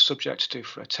it's just a subject to do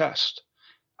for a test.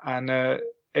 And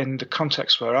in the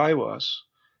context where I was,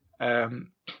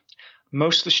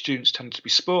 most of the students tended to be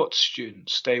sports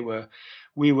students.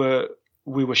 We were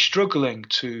struggling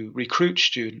to recruit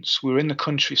students. We were in the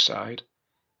countryside.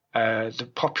 The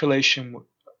population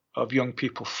of young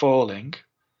people falling.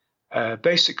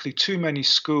 Basically, too many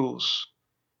schools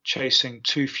chasing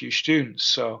too few students.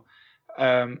 So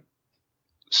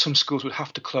some schools would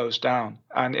have to close down.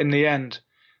 And in the end,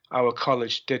 our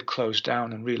college did close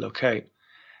down and relocate.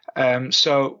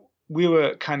 So we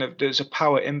were there's a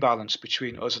power imbalance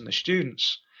between us and the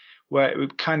students, where it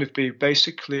would kind of be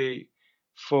basically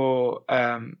for,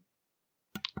 rather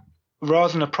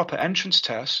than a proper entrance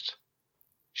test,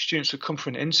 students would come for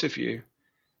an interview,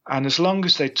 and as long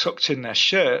as they tucked in their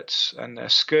shirts and their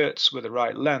skirts were the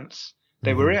right length,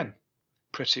 they were in,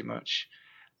 pretty much.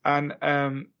 And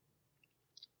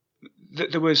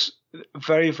there was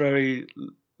very, very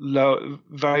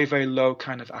low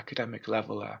kind of academic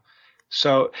level there.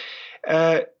 So,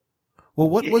 well,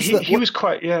 what was he was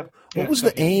quite What was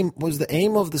the aim? Was the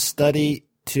aim of the study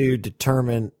to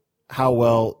determine how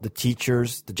well the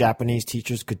Japanese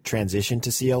teachers, could transition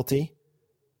to CLT?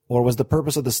 Or was the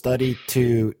purpose of the study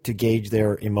to gauge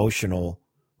their emotional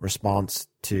response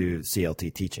to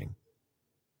CLT teaching?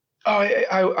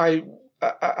 I've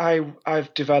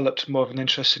developed more of an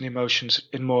interest in emotions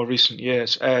in more recent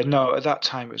years. No, at that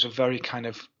time it was a very kind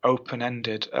of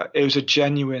open-ended. It was a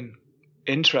genuine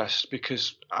interest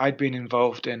because I'd been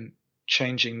involved in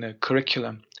changing the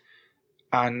curriculum,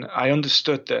 and I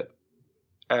understood that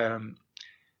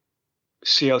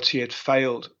CLT had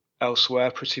failed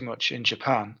elsewhere, pretty much in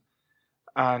Japan.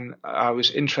 And I was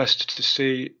interested to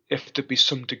see if there'd be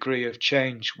some degree of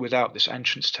change without this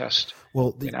entrance test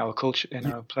in our culture, in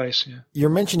our place. Yeah. You're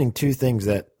mentioning two things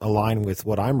that align with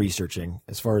what I'm researching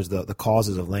as far as the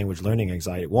causes of language learning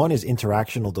anxiety. One is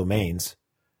interactional domains,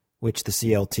 which the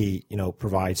CLT,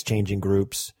 provides changing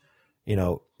groups,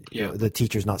 the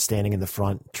teacher's not standing in the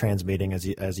front transmitting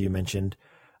as you mentioned.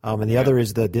 And the other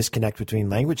is the disconnect between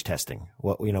language testing,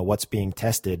 what's being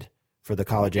tested for the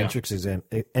college entrance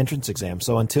exam.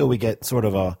 So until we get sort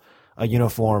of a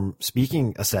uniform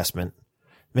speaking assessment,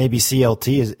 maybe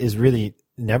CLT is really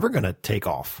never going to take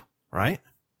off, right?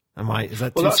 Is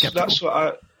that too skeptical?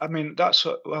 I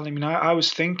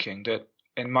was thinking that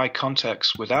in my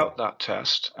context without that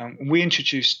test. And we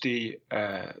introduced the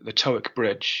TOEIC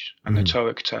bridge and the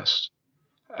TOEIC test,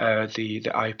 the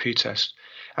IEP test.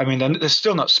 I mean, they're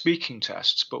still not speaking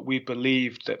tests, but we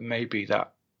believed that maybe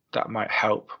that might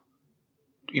help.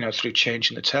 Through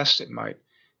changing the test, it might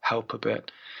help a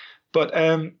bit. But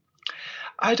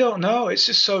I don't know. It's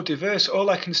just so diverse. All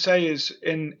I can say is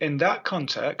in that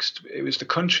context, it was the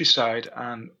countryside,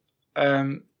 and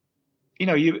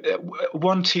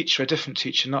one teacher, a different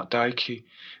teacher, not Daiki,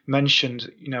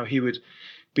 mentioned, he would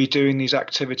be doing these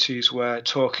activities where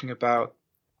talking about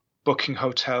booking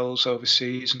hotels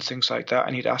overseas and things like that.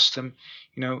 And he'd ask them,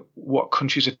 what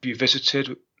countries have you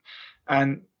visited?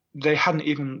 And they hadn't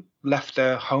even left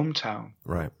their hometown.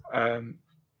 Right.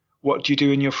 What do you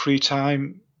do in your free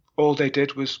time? All they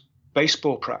did was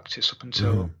baseball practice up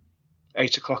until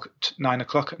 8 o'clock, 9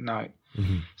 o'clock at night,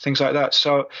 things like that.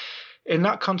 So in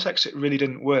that context, it really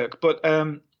didn't work. But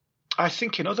I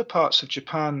think in other parts of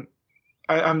Japan,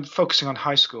 I'm focusing on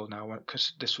high school now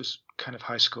because this was kind of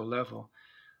high school level.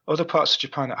 Other parts of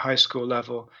Japan at high school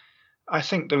level, I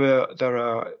think there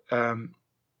are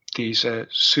these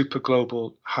super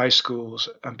global high schools,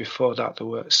 and before that there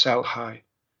were Seihai,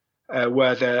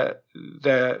 where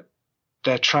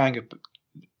they're trying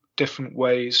different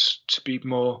ways to be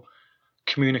more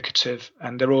communicative,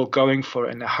 and they're all going for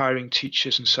it, and they're hiring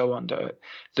teachers and so on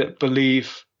that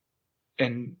believe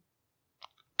in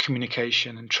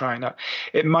communication and trying that.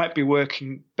 It might be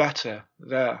working better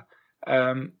there.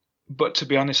 But to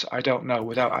be honest, I don't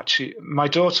know. My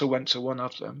daughter went to one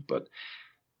of them, but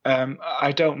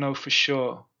I don't know for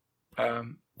sure.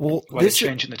 Whether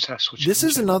changing the test. This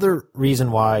is another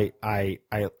reason why I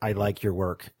like your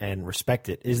work and respect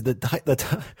it. Is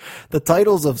the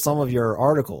titles of some of your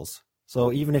articles.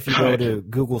 So even if you go to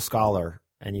Google Scholar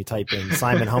and you type in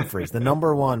Simon Humphries, the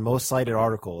 #1 most cited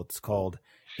article, it's called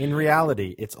 "In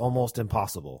Reality, It's Almost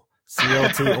Impossible: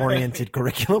 CLT-Oriented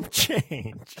Curriculum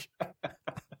Change."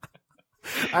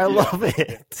 I love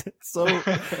it. So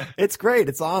it's great.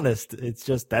 It's honest. It's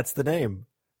just, that's the name.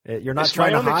 You're not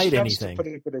trying to hide anything. To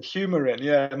put a bit of humor in.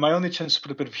 Yeah. My only chance to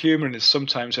put a bit of humor in is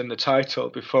sometimes in the title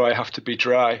before I have to be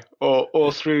dry,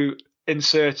 or through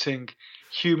inserting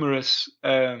humorous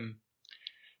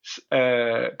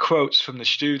quotes from the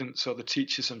students or the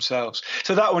teachers themselves.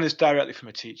 So that one is directly from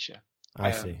a teacher.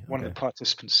 I see. One of the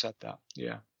participants said that.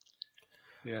 Yeah.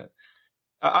 Yeah.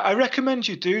 I recommend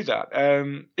you do that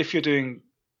if you're doing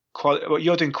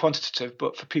you're doing quantitative,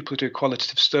 but for people who do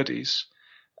qualitative studies,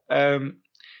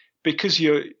 because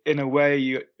you're in a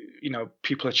way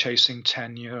people are chasing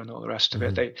tenure and all the rest of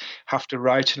it. They have to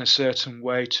write in a certain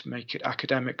way to make it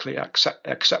academically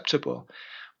acceptable.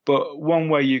 But one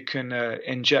way you can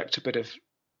inject a bit of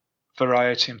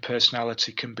variety and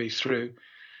personality can be through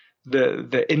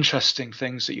the interesting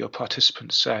things that your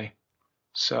participants say.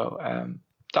 So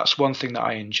that's one thing that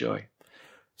I enjoy.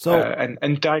 So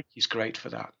and Daiki's great for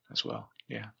that as well.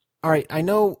 Yeah. All right. I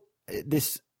know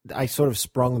this. I sort of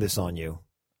sprung this on you.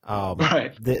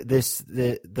 Right.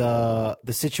 The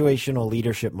situational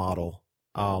leadership model.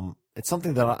 It's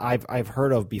something that I've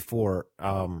heard of before.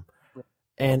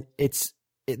 And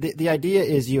the idea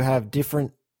is you have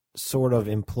different sort of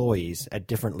employees at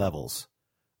different levels,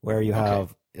 where you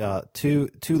have two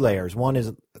layers. One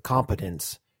is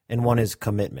competence and one is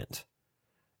commitment.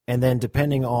 And then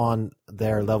depending on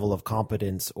their level of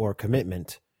competence or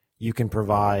commitment, you can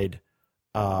provide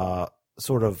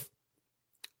sort of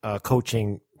a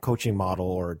coaching model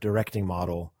or directing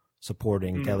model,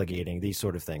 supporting, delegating, these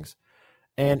sort of things.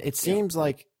 And it seems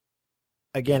like,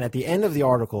 again, at the end of the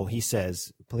article, he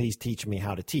says, "Please teach me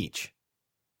how to teach."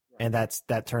 And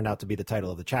that turned out to be the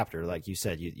title of the chapter. Like you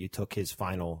said, you took his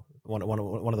final one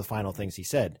of the final things he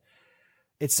said.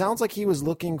 It sounds like he was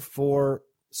looking for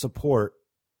support,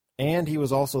 and he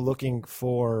was also looking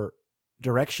for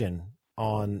direction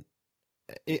on.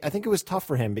 I think it was tough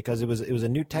for him because it was a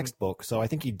new textbook, so I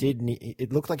think he did need.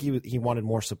 It looked like he wanted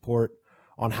more support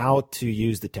on how to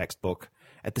use the textbook.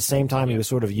 At the same time, he was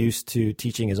sort of used to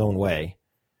teaching his own way.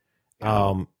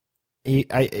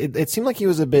 It seemed like he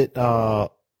was a bit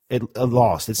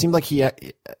lost. It seemed like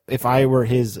if I were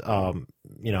his,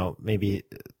 maybe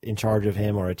in charge of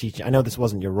him or a teacher. I know this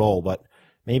wasn't your role, but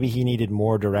maybe he needed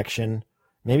more direction.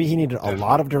 Maybe he needed a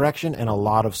lot of direction and a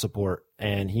lot of support,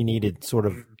 and he needed sort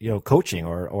of, coaching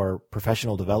or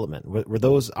professional development. Were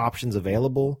those options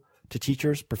available to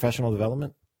teachers, professional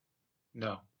development?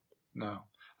 No.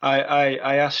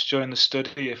 I asked during the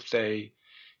study if they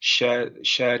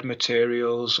shared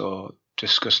materials or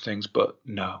discussed things, but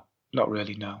no, not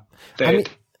really. No,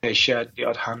 they shared the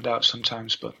odd handout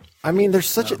sometimes, but I mean,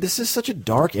 this is such a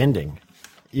dark ending.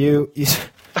 you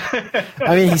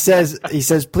I mean, he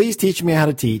says, please teach me how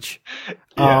to teach.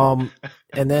 Yeah.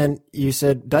 And then you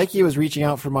said Daiki was reaching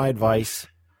out for my advice.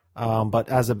 But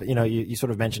as a, you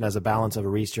sort of mentioned as a balance of a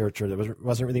researcher, that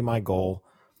wasn't really my goal.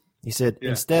 He said,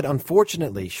 instead,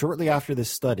 unfortunately, shortly after this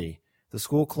study, the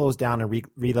school closed down and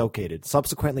relocated.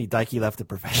 Subsequently, Daiki left the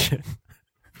profession.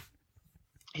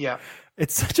 Yeah.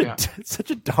 It's such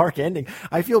a dark ending.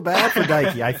 I feel bad for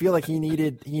Daiki. I feel like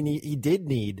he did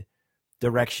need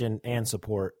direction and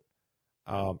support.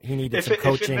 He needed some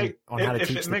coaching on how to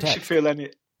teach the text.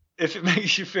 If it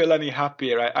makes you feel any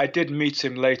happier, I did meet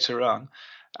him later on,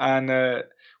 and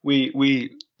we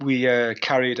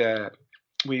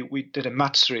did a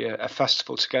matsuri, a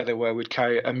festival together where we'd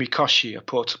carry a mikoshi, a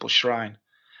portable shrine,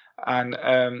 and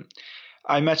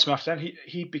I met him after that.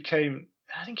 He became,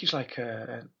 I think he's like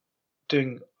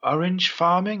doing orange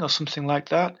farming or something like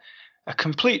that. A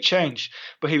complete change,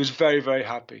 but he was very, very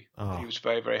happy. Oh. He was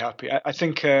very, very happy. I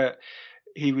think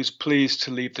he was pleased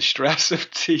to leave the stress of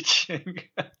teaching.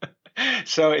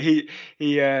 So he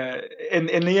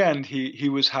in the end he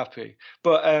was happy.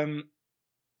 But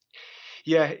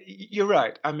yeah, you're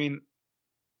right. I mean,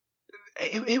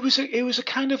 it was a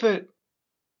kind of a.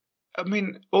 I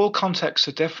mean, all contexts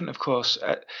are different, of course.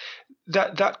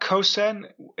 That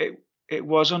Kosen, it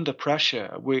was under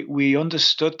pressure. We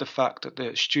understood the fact that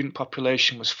the student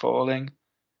population was falling.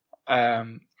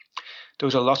 There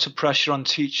was a lot of pressure on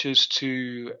teachers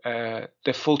to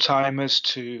their full-timers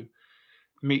to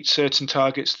meet certain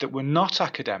targets that were not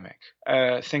academic.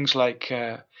 Things like,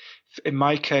 in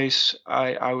my case,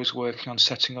 I was working on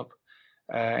setting up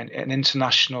an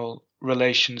international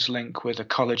relations link with a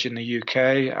college in the UK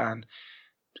and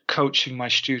coaching my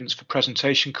students for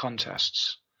presentation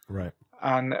contests. Right.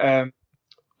 And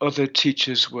other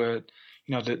teachers were,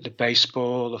 the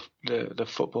baseball, the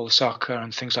football, the soccer,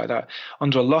 and things like that,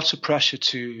 under a lot of pressure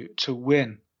to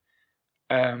win.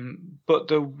 But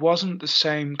there wasn't the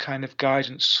same kind of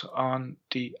guidance on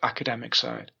the academic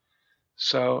side.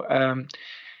 So,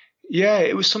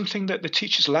 it was something that the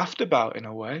teachers laughed about in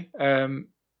a way,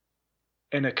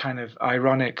 in a kind of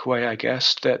ironic way, I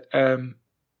guess, that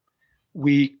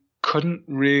we couldn't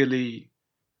really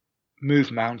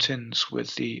move mountains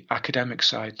with the academic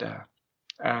side there.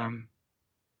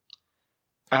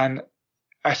 And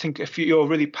I think if you're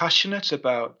really passionate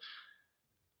about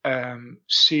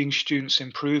seeing students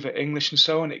improve at English and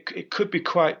so on, it could be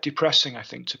quite depressing, I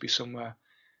think, to be somewhere.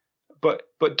 But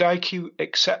Daiki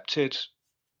accepted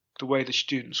the way the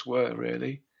students were,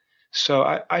 really. So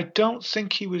I don't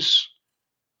think he was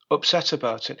upset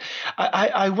about it.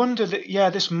 I wonder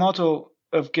that, this model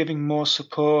of giving more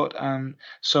support and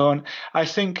so on, I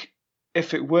think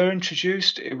if it were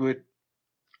introduced, it would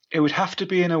have to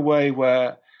be in a way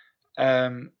where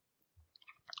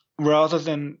rather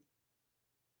than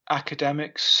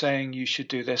academics saying you should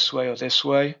do this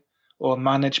way, or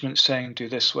management saying do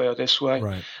this way or this way,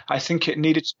 right. I think it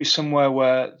needed to be somewhere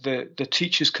where the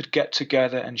teachers could get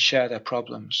together and share their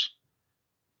problems,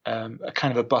 a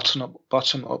kind of a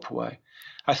bottom up way.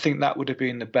 I think that would have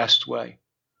been the best way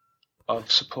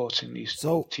of supporting these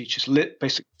teachers,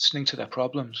 basically listening to their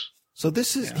problems. So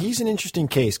he's an interesting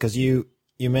case because you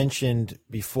mentioned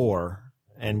before,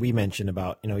 and we mentioned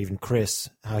about, even Chris,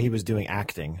 how he was doing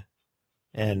acting.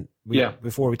 And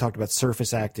before we talked about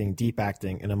surface acting, deep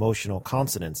acting, and emotional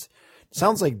consonance.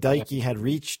 Sounds like Daiki had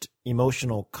reached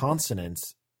emotional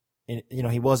consonance. And,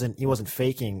 he wasn't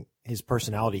faking his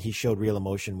personality. He showed real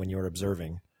emotion when you were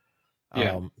observing.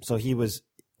 So it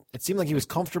seemed like he was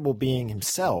comfortable being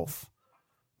himself,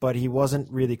 but he wasn't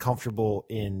really comfortable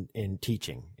in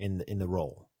teaching in the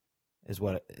role, is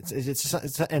what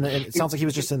and it sounds like he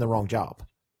was just in the wrong job.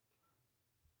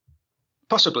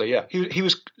 Possibly, yeah. He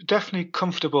was definitely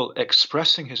comfortable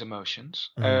expressing his emotions.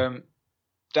 Mm-hmm.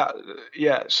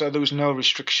 So there was no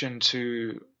restriction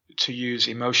to use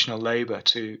emotional labor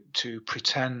to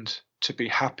pretend to be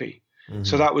happy. Mm-hmm.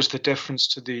 So that was the difference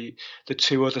to the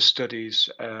two other studies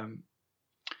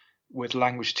with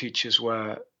language teachers,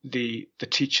 where the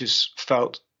teachers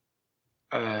felt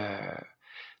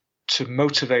to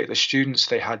motivate the students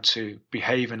they had to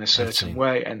behave in a certain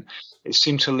way, and it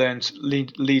seemed to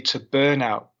lead to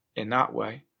burnout in that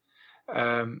way.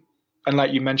 And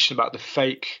like you mentioned about the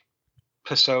fake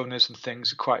personas and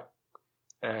things, are quite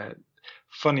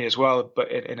funny as well, but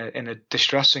in a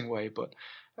distressing way. But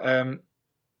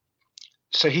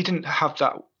so he didn't have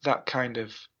that kind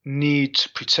of need to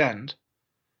pretend,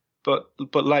 but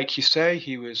like you say,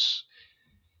 he was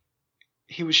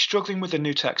struggling with the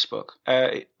new textbook.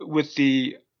 With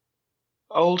the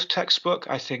old textbook,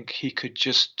 I think he could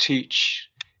just teach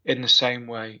in the same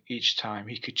way each time.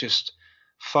 He could just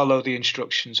follow the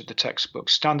instructions of the textbook,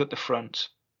 stand at the front,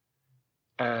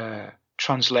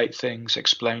 translate things,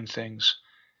 explain things,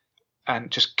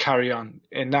 and just carry on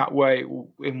in that way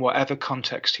in whatever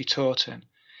context he taught in.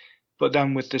 But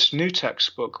then with this new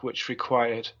textbook, which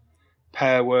required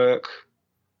pair work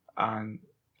and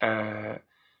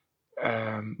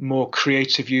more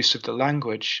creative use of the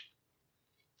language,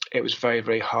 it was very,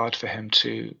 very hard for him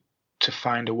to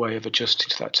find a way of adjusting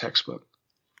to that textbook.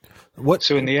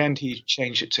 So in the end, he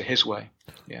changed it to his way.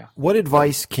 Yeah. What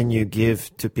advice can you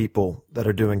give to people that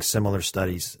are doing similar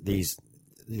studies, these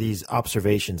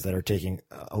observations that are taking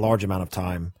a large amount of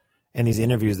time, and these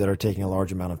interviews that are taking a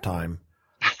large amount of time?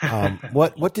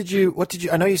 What did you?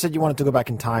 I know you said you wanted to go back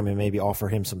in time and maybe offer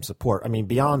him some support. I mean,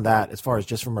 beyond that, as far as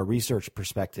just from a research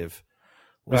perspective,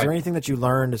 was there anything that you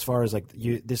learned as far as like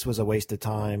this was a waste of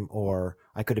time, or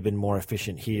I could have been more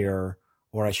efficient here,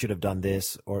 or I should have done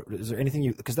this, or is there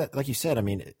anything because that, like you said, I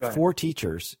mean, 4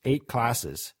 teachers, 8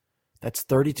 classes, that's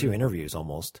 32 interviews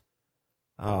almost.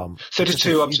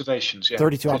 32 observations. Yeah.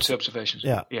 32 observations.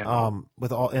 Yeah. Yeah.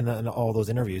 With all those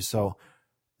interviews. So,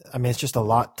 I mean, it's just a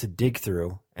lot to dig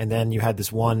through. And then you had this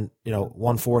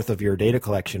 1/4 of your data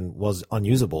collection was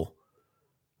unusable,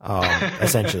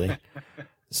 essentially.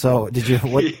 So did you,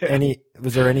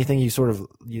 was there anything you sort of,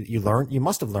 you learned? You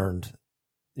must have learned,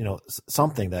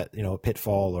 something that, a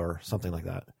pitfall or something like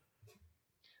that.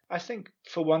 I think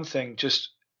for one thing, just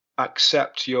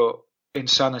accept your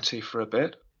insanity for a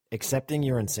bit. Accepting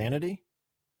your insanity?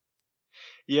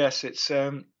 Yes, it's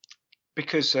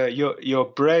because your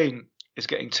brain is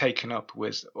getting taken up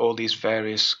with all these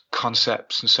various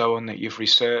concepts and so on that you've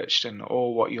researched and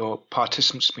all what your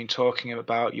participants have been talking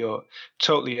about. You're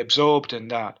totally absorbed in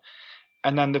that.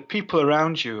 And then the people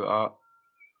around you are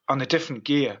on a different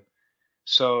gear.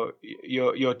 So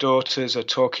your daughters are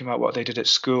talking about what they did at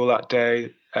school that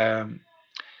day.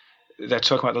 They're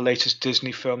talking about the latest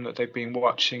Disney film that they've been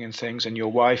watching and things, and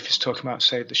your wife is talking about,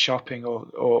 say, the shopping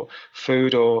or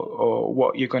food or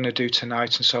what you're going to do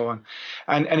tonight and so on.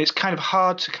 And it's kind of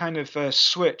hard to kind of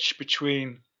switch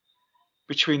between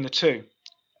the two.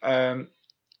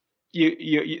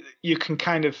 You can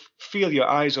kind of feel your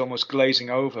eyes almost glazing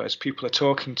over as people are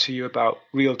talking to you about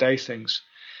real day things.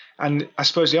 And I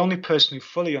suppose the only person who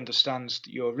fully understands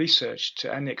your research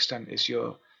to any extent is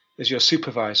your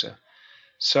supervisor.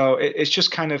 So it's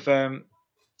just kind of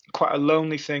quite a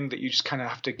lonely thing that you just kind of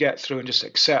have to get through and just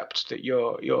accept that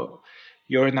you're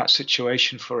in that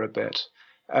situation for a bit.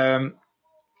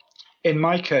 In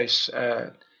my case,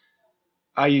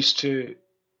 I used to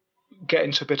get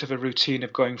into a bit of a routine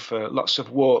of going for lots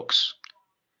of walks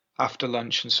after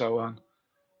lunch and so on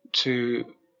to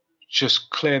just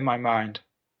clear my mind.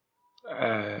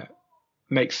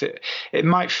 It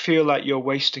might feel like you're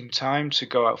wasting time to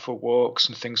go out for walks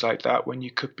and things like that when you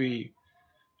could be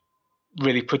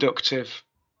really productive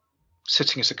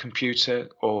sitting at a computer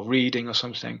or reading or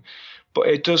something. But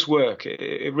it does work.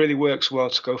 It really works well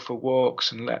to go for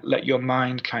walks and let your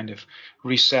mind kind of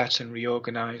reset and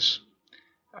reorganize.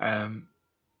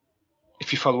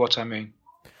 If you follow what I mean.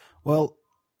 Well,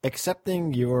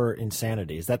 accepting your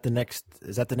insanity, is that the next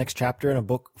chapter in a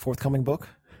forthcoming book?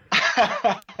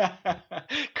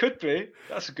 Could be.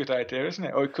 That's a good idea, isn't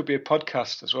it? Or it could be a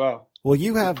podcast as well. Well,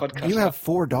 you have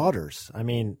 4 daughters. I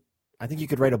mean, I think you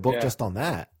could write a book just on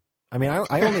that. I mean,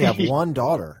 I only have 1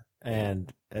 daughter,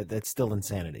 and that's still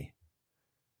insanity.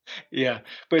 Yeah,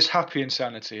 but it's happy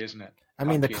insanity, isn't it? I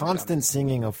mean, the constant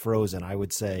singing of Frozen, I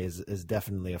would say, is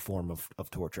definitely a form of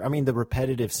torture. I mean, the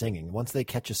repetitive singing. Once they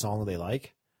catch a song they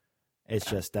like, it's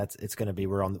just it's going to be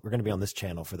we're going to be on this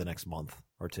channel for the next month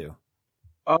or 2.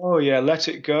 Oh yeah, Let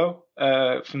It Go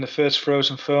from the first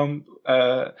Frozen film.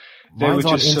 Mine's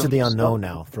on Into the Unknown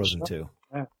now, Frozen 2.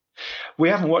 Yeah. We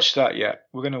haven't watched that yet.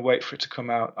 We're going to wait for it to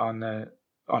come out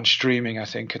on streaming, I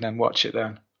think, and then watch it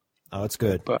then. Oh, it's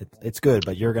good. But it's good,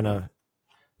 but you're gonna,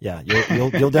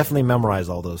 you'll definitely memorize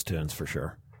all those tunes for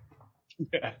sure.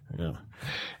 Yeah. Yeah.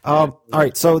 All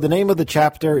right. So the name of the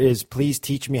chapter is "Please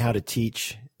Teach Me How to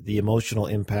Teach: The Emotional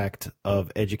Impact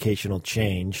of Educational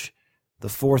Change." The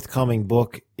forthcoming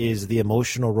book is The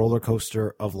Emotional Roller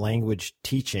Coaster of Language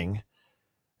Teaching.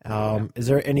 Is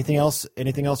there anything else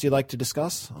you'd like to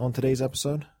discuss on today's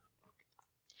episode?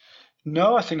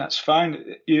 No, I think that's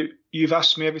fine. You've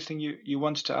asked me everything you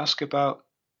wanted to ask about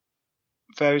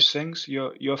various things.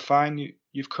 You're fine.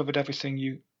 You've covered everything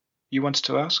you wanted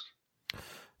to ask.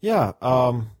 Yeah.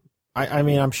 I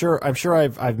mean, I'm sure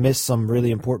I've missed some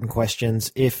really important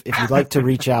questions. If you'd like to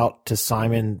reach out to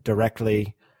Simon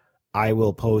directly, I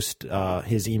will post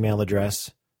his email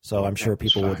address, so I'm sure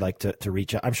people would like to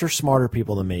reach out. I'm sure smarter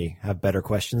people than me have better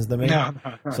questions than me. No.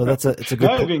 So it's a good.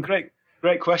 No, it'd been great.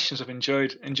 Great questions. I've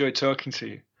enjoyed talking to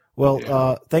you.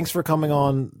 Well, thanks for coming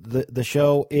on the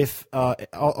show. If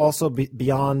also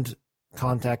beyond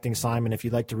contacting Simon, if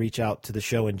you'd like to reach out to the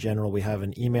show in general, we have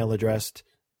an email address.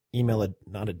 What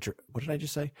did I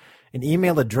just say? An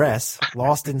email address,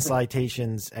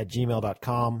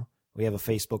 lostincitations@gmail.com. We have a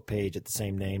Facebook page at the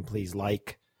same name. Please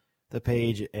like the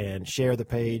page and share the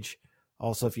page.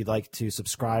 Also, if you'd like to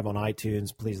subscribe on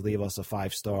iTunes, please leave us a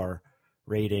 5-star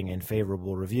rating and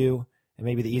favorable review. And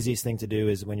maybe the easiest thing to do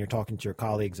is when you're talking to your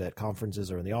colleagues at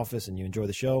conferences or in the office and you enjoy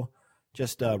the show,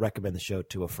 just recommend the show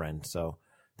to a friend. So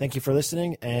thank you for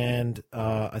listening. And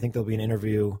I think there'll be an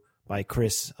interview by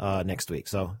Chris next week.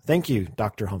 So thank you,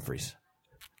 Dr. Humphreys.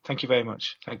 Thank you very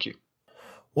much. Thank you.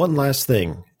 One last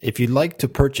thing. If you'd like to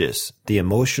purchase The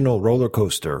Emotional Roller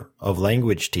Coaster of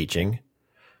Language Teaching,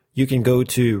 you can go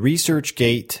to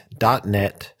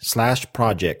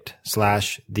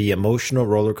researchgate.net/project/The Emotional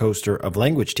Roller Coaster of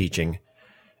Language Teaching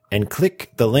and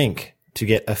click the link to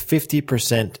get a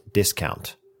 50%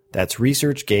 discount. That's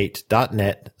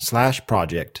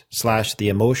researchgate.net/project/The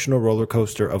Emotional Roller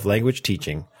Coaster of Language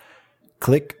Teaching.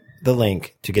 Click the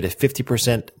link to get a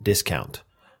 50% discount.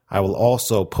 I will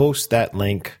also post that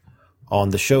link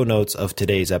on the show notes of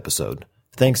today's episode.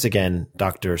 Thanks again,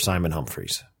 Dr. Simon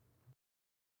Humphreys.